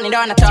 Saturday morning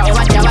down the town.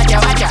 Watch ya.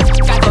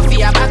 Can't go for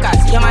your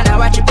backers. Your man a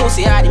watch your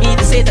pussy hard, me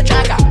to say the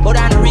tracker. But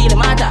I don't really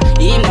matter,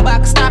 him the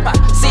back stopper.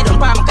 See them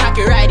palm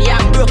cocky ride, yeah,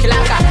 I'm broke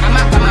like a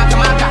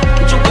maka.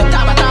 Juke your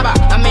taba.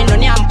 I mean no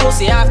name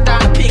pussy after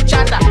the pig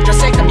chatter. Just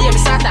take the baby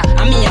sata,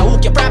 I mean I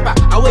hook you proper.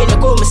 And when you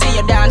go, me see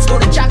you dance to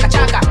the chaka.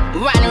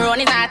 One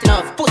run is not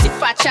enough, pussy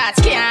fat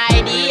shots can't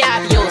hide the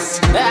obvious.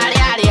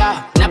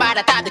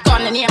 Nobody thought the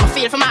con the name I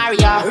feel for Mario.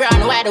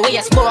 Run where the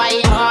waist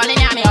boy, I'm all in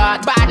your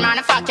heart. Bad man,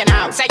 I fucking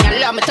out. Say you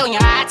love me to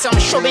your heart, so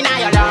I'm shoving out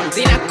your lungs.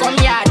 In a come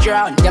here,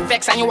 drown. You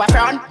vex and you a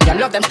frown. You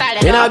love them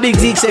style. You know, Big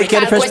Zeeks say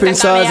the Fresh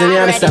Prince Sauce, and you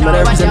understand, man.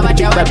 I represent the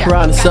Big Bad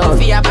Brown song.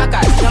 No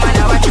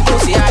matter what you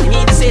pussy, I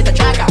need to say the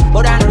tracker.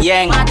 But I don't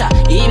yang matter,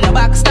 him the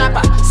back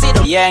stopper. See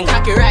the yang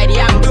cocky ride,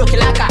 yeah, I'm broke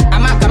like a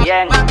maka.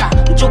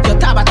 Juke your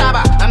taba.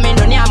 I mean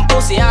no name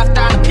pussy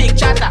after the pig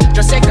chatter.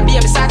 Just take the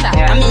baby sata,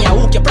 I mean I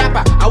hook you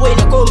proper. And when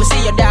you go, me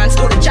see you dance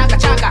to the chaka.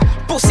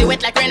 Pussy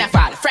wet like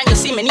rainfall, friend you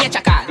see me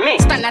nature call.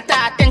 Stand at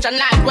attention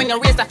like when you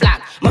raise the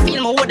flag. Me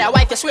feel me would a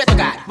wife, you swear to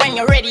God. When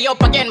you're ready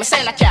up again, me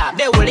send a cab.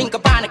 They will link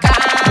up on the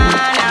corner.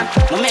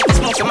 Me make you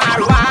smoke some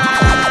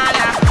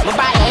marijuana. Me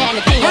buy you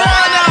anything you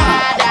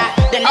want.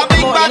 Then next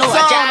morning you know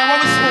a jam.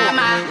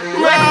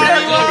 When you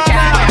plug in the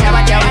jam,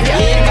 watch ya.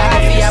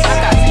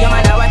 You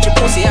man a watch your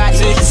pussy hard,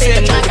 you say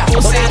the tracker.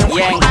 But I don't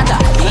yang matter.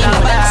 In the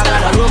back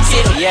stand a room, see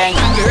the yang.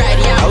 You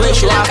ride here, I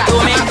wish you walk to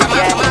me.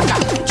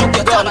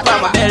 Gun pa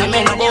my belly,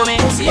 me no booming.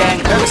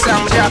 Yang, every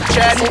song drop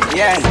tread.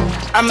 Yang,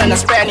 I'm in a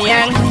spend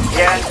yang.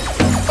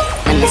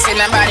 And listen,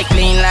 nobody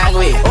clean like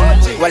we.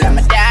 Well, I'm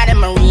a dad and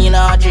Marine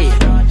OG.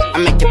 I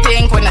make you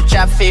think when I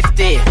chop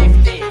 50.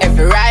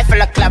 Every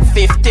rifle I clap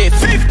 50.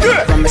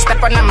 From me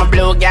step on my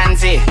blue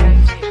Ganzi.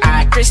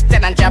 I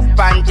Christian and drop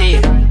panty.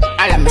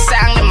 I let me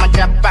sing in my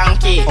drop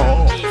panky.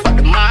 For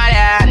the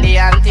mother and the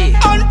auntie.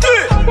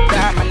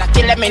 Damn, man, I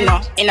kill me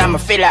no, in a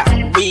filler.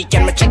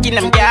 Weekend, me checking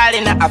them girl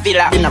in a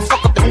villa. In a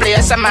fuck up the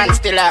place, a man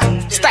still a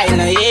style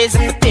no easy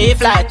for tea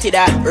fly to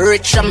that.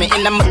 Rich on me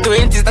in my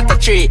 20s, that a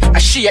tree. I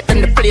shit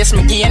in the place,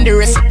 me gain the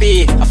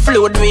recipe. I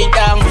float way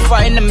down,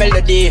 find the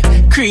melody.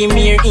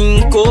 Creamy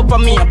ink up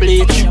on me a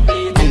bleach.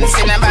 And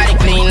see nobody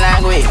clean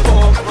like we.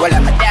 Well,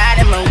 I'm a dad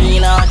and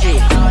Marine OG.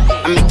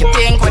 I make you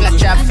think when I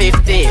chop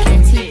 50.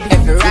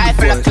 Every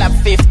rifle I clap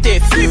 50.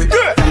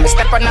 I'm a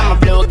step on my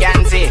blue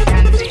Ganzi.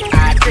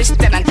 I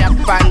Christian and drop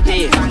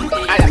panty.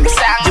 I let me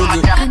sing my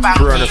drop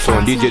panty. Run a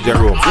song, DJ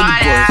JAHROME.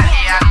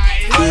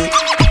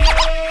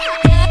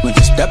 When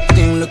you step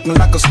in looking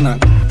like a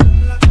snack.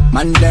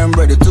 Man, damn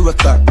ready to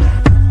attack.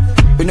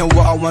 You know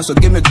what I want, so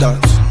give me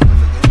that.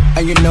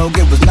 And you know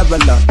it was never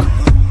luck.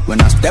 When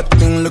I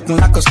stepped in looking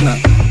like a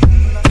snack.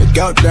 The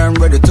girl damn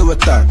ready to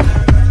attack.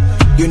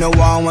 You know what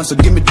I want, so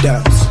give me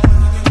that.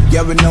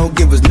 Yeah, we know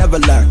it was never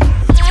luck.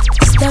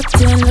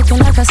 Stepped in looking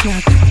like a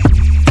snack.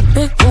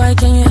 Big boy,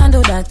 can you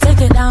handle that?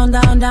 Take it down,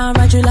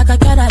 ride you like a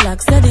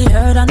Cadillac. Steady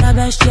heard on the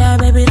best, yeah,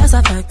 baby, that's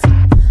a fact.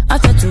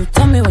 After two,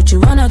 tell me what you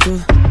wanna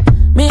do.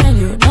 Me and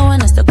you, no one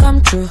has to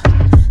come true.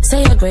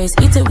 Say your grace,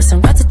 eat it with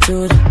some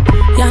gratitude.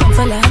 Yeah, I'm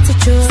full of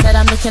attitude. Said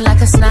I'm looking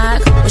like a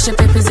snack. Wish your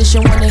pay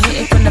position, wanna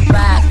hit it from the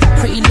back.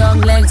 Pretty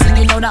long legs, and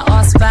you know that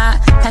ass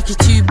fat. Pack it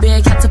too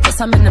big, had to put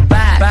some in the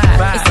back.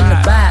 It's in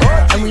the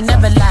back, and we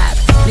never lack.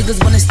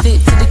 Niggas wanna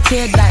stick to the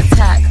kid like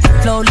tack.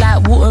 Flow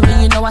like water,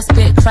 and you know I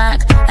spit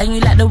crack. And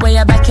you like the way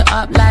I back it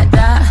up like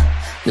that.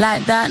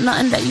 Like that,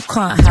 nothing that you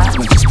can't have.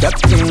 When you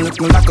stepped in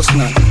looking like a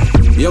snack.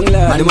 Young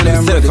lad, the man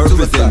himself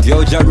represent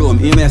Yo JAHROME.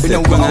 He may say,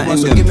 when I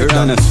end them,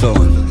 Piranha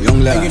sound.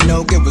 Young lad. And you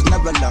know it was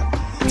never luck.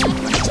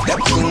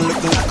 Stepped in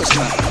looking like a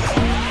snack.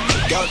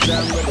 Girl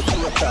damn ready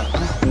to attack.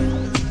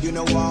 You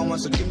know what I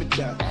want, so give me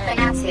that.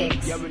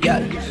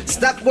 Yeah.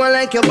 Stop going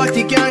like your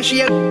body can't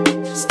shake.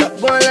 Stop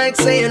going like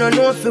say you don't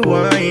know if you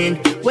wine.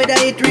 Whether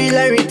it real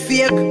or it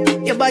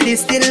fake, your body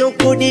still look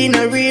good in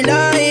a real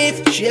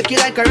life. Shake it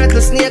like a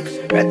rattlesnake.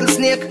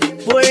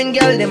 Boring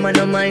girl, them are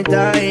not my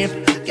type.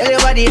 Girl, your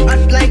body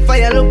hot like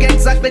fire, look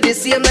exactly the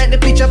same like the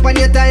picture on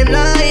your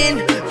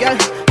timeline. Girl,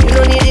 you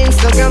don't need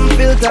Instagram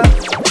filter.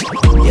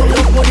 You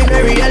look good in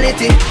a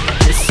reality.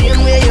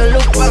 same way you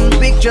look on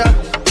picture.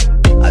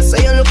 I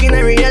say you look in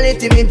a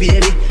reality, me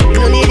baby. You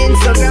don't need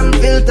Instagram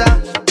filter.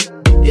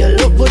 You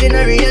look good in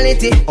a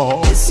reality.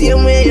 The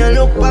same way you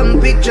look on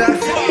picture.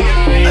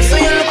 I say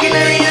you look in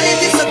a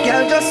reality, so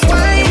girl, just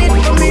whine it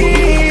for me.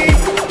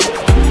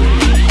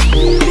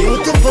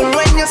 Beautiful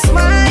when you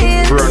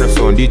smile. Burn us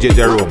on DJ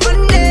JAHROME.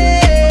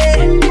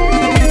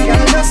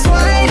 Girl, just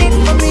whine it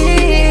for me.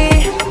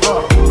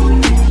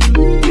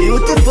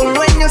 Beautiful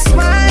when you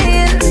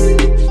smile.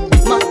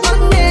 My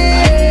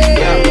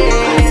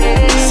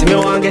See me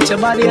want get your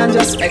body and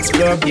just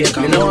explore here.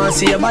 Me no want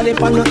see your body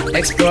pan no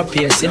explore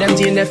here. See them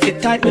jeans they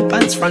fit tight, me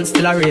pants front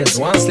still a race.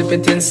 Want slip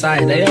it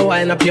inside, then you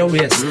wind up your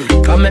waist.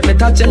 Come make me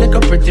touch you like a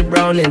pretty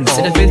browning.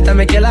 See the filter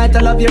make you light, I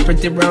love your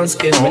pretty brown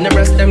skin. When the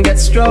breast them get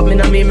stroked, me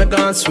no mean me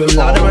gon' swim.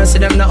 Lord, I want see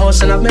them the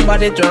ocean of me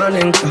body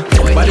drowning.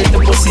 Body to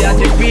pussy at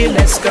the real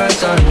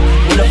excursion.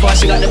 When the boss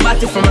she got the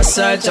body from a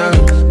surgeon.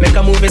 Make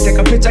a movie, take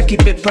a picture,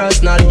 keep it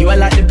personal. You I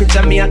like the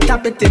picture, me I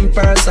tap it in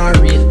person.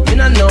 Real. Me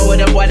no know what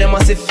the boy them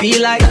must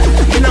feel like.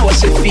 Me know what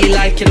she feel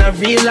like in a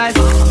real life.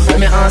 When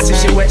me ask if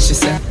she wet, she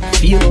said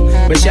feel.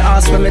 When she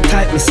ask when me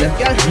type, me say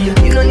real.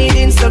 You don't need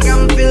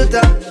Instagram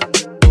filter.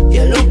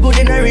 You look good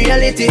in a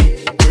reality.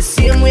 The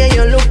same way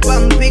you look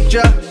on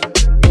picture.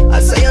 I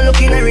say you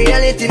look in a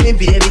reality, me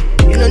baby.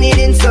 You don't need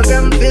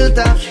Instagram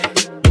filter.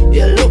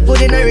 You look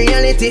good in a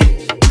reality.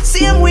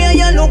 Same way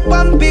you look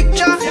on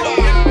picture.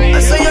 I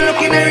say you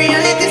look in a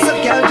reality, so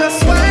girl,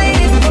 just whine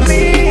it for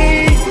me.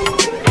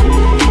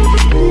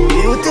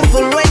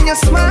 Beautiful when you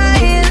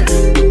smile.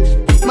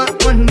 My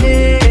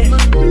money.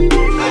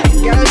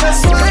 Girl,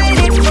 just whine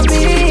it for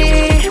me.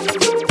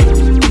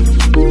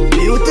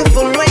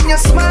 Beautiful when you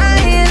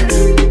smile.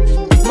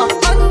 My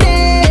money.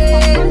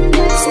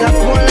 Stop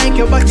one like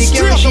your body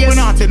can't shake.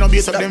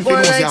 Stop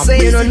one like say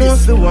you don't know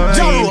if you want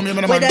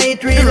it. Whether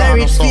it real or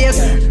it's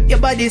fake, your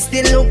body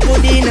still look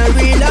good in a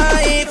real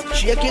life.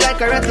 Shake it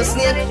like a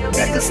rattlesnake,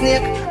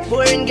 rattlesnake.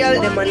 Boring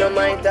girl, them are not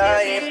my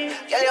type.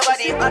 Girl, your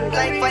body hot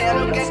like fire,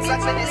 look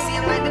exactly the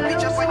same like the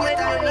picture from your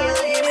tiny.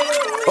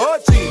 Oh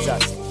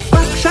Jesus.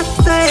 Back shot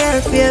to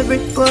your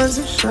favorite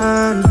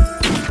position.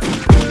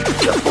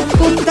 Your pum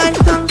pum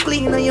tight and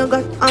clean and you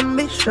got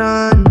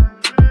ambition.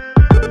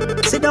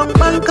 Sit down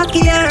back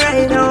cocky and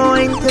ride now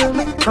until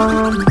me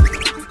come.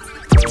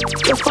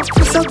 Your fuck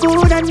me so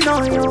good and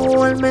now you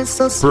hold me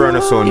so slow. Burn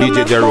us on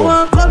DJ JAHROME.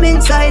 I come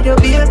inside your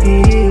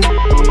baby.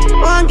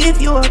 Wanna give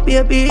you a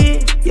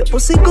baby. Your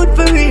pussy good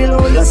for real,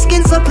 oh, your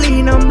skin so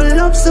clean and me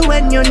love so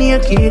when you're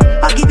naked.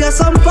 I give you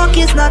some fuck,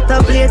 it's not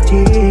a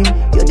blating.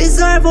 You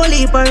deserve a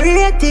leap of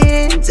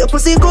ratings. Your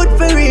pussy good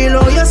for real,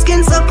 oh, your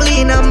skin so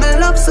clean and me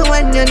love so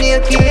when you're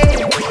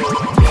naked.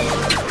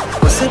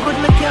 Pussy good,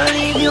 me can't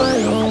leave you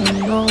alone,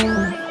 no.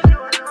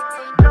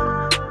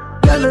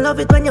 Girl, me love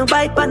it when you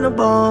bite on the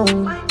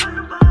bone.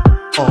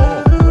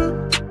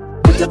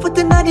 Put your foot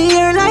in the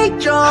air like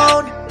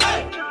John.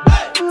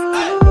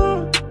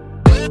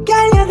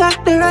 Girl, you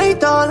got the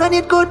right all and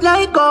it good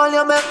like gold.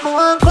 You make me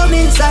want come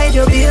inside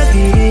your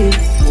baby.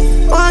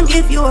 Want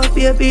give you a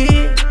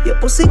baby. Your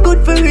pussy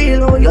good for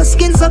real, oh, your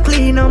skin so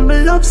clean and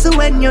me love so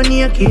when you're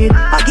naked.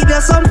 I give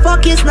you some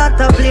fuck, it's not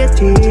a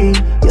blating.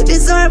 You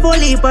deserve a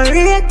leap of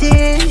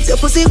ratings. Your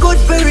pussy good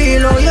for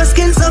real, oh, your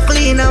skin so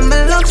clean and me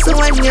love so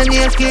when you're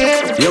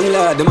naked. Young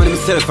lad, the man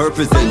himself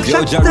represent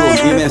Yo JAHROME,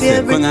 he may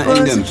say, Kona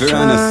in them,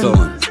 Piranha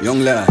sound.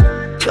 Young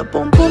lad. Your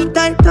pum pum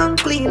tight and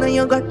clean and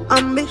you got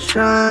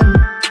ambition.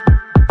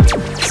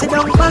 Sit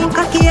down and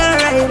cocky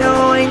and ride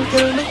now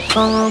until me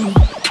come.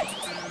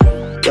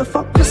 You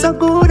fuck me so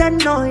good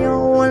and now you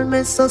hold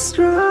me so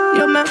strong.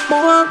 You make me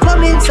want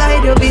come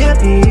inside your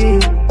baby.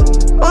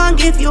 Want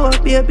give you a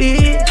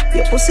baby.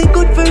 Your pussy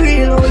good for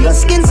real, oh, your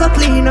skin so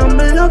clean and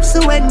me love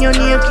so when you're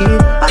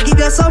naked. I give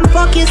you some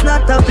fuck, it's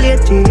not a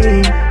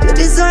blating. You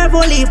deserve a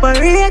leap of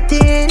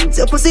ratings.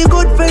 Your pussy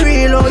good for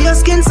real, oh, your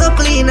skin so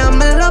clean and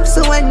me love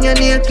so when you're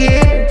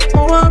naked. I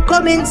want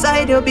come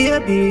inside your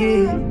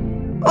baby.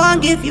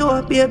 Want give you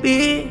a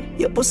baby.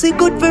 Your pussy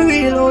good for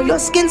real, oh, your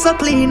skin so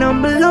clean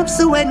and me love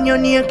so when you're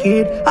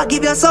naked. I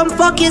give you some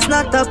fuck, it's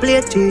not a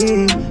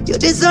plating. You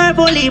deserve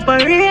a leap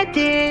of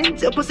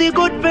ratings. Your pussy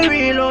good for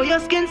real, oh, your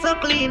skin so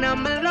clean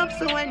and me love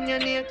so when you're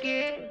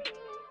naked.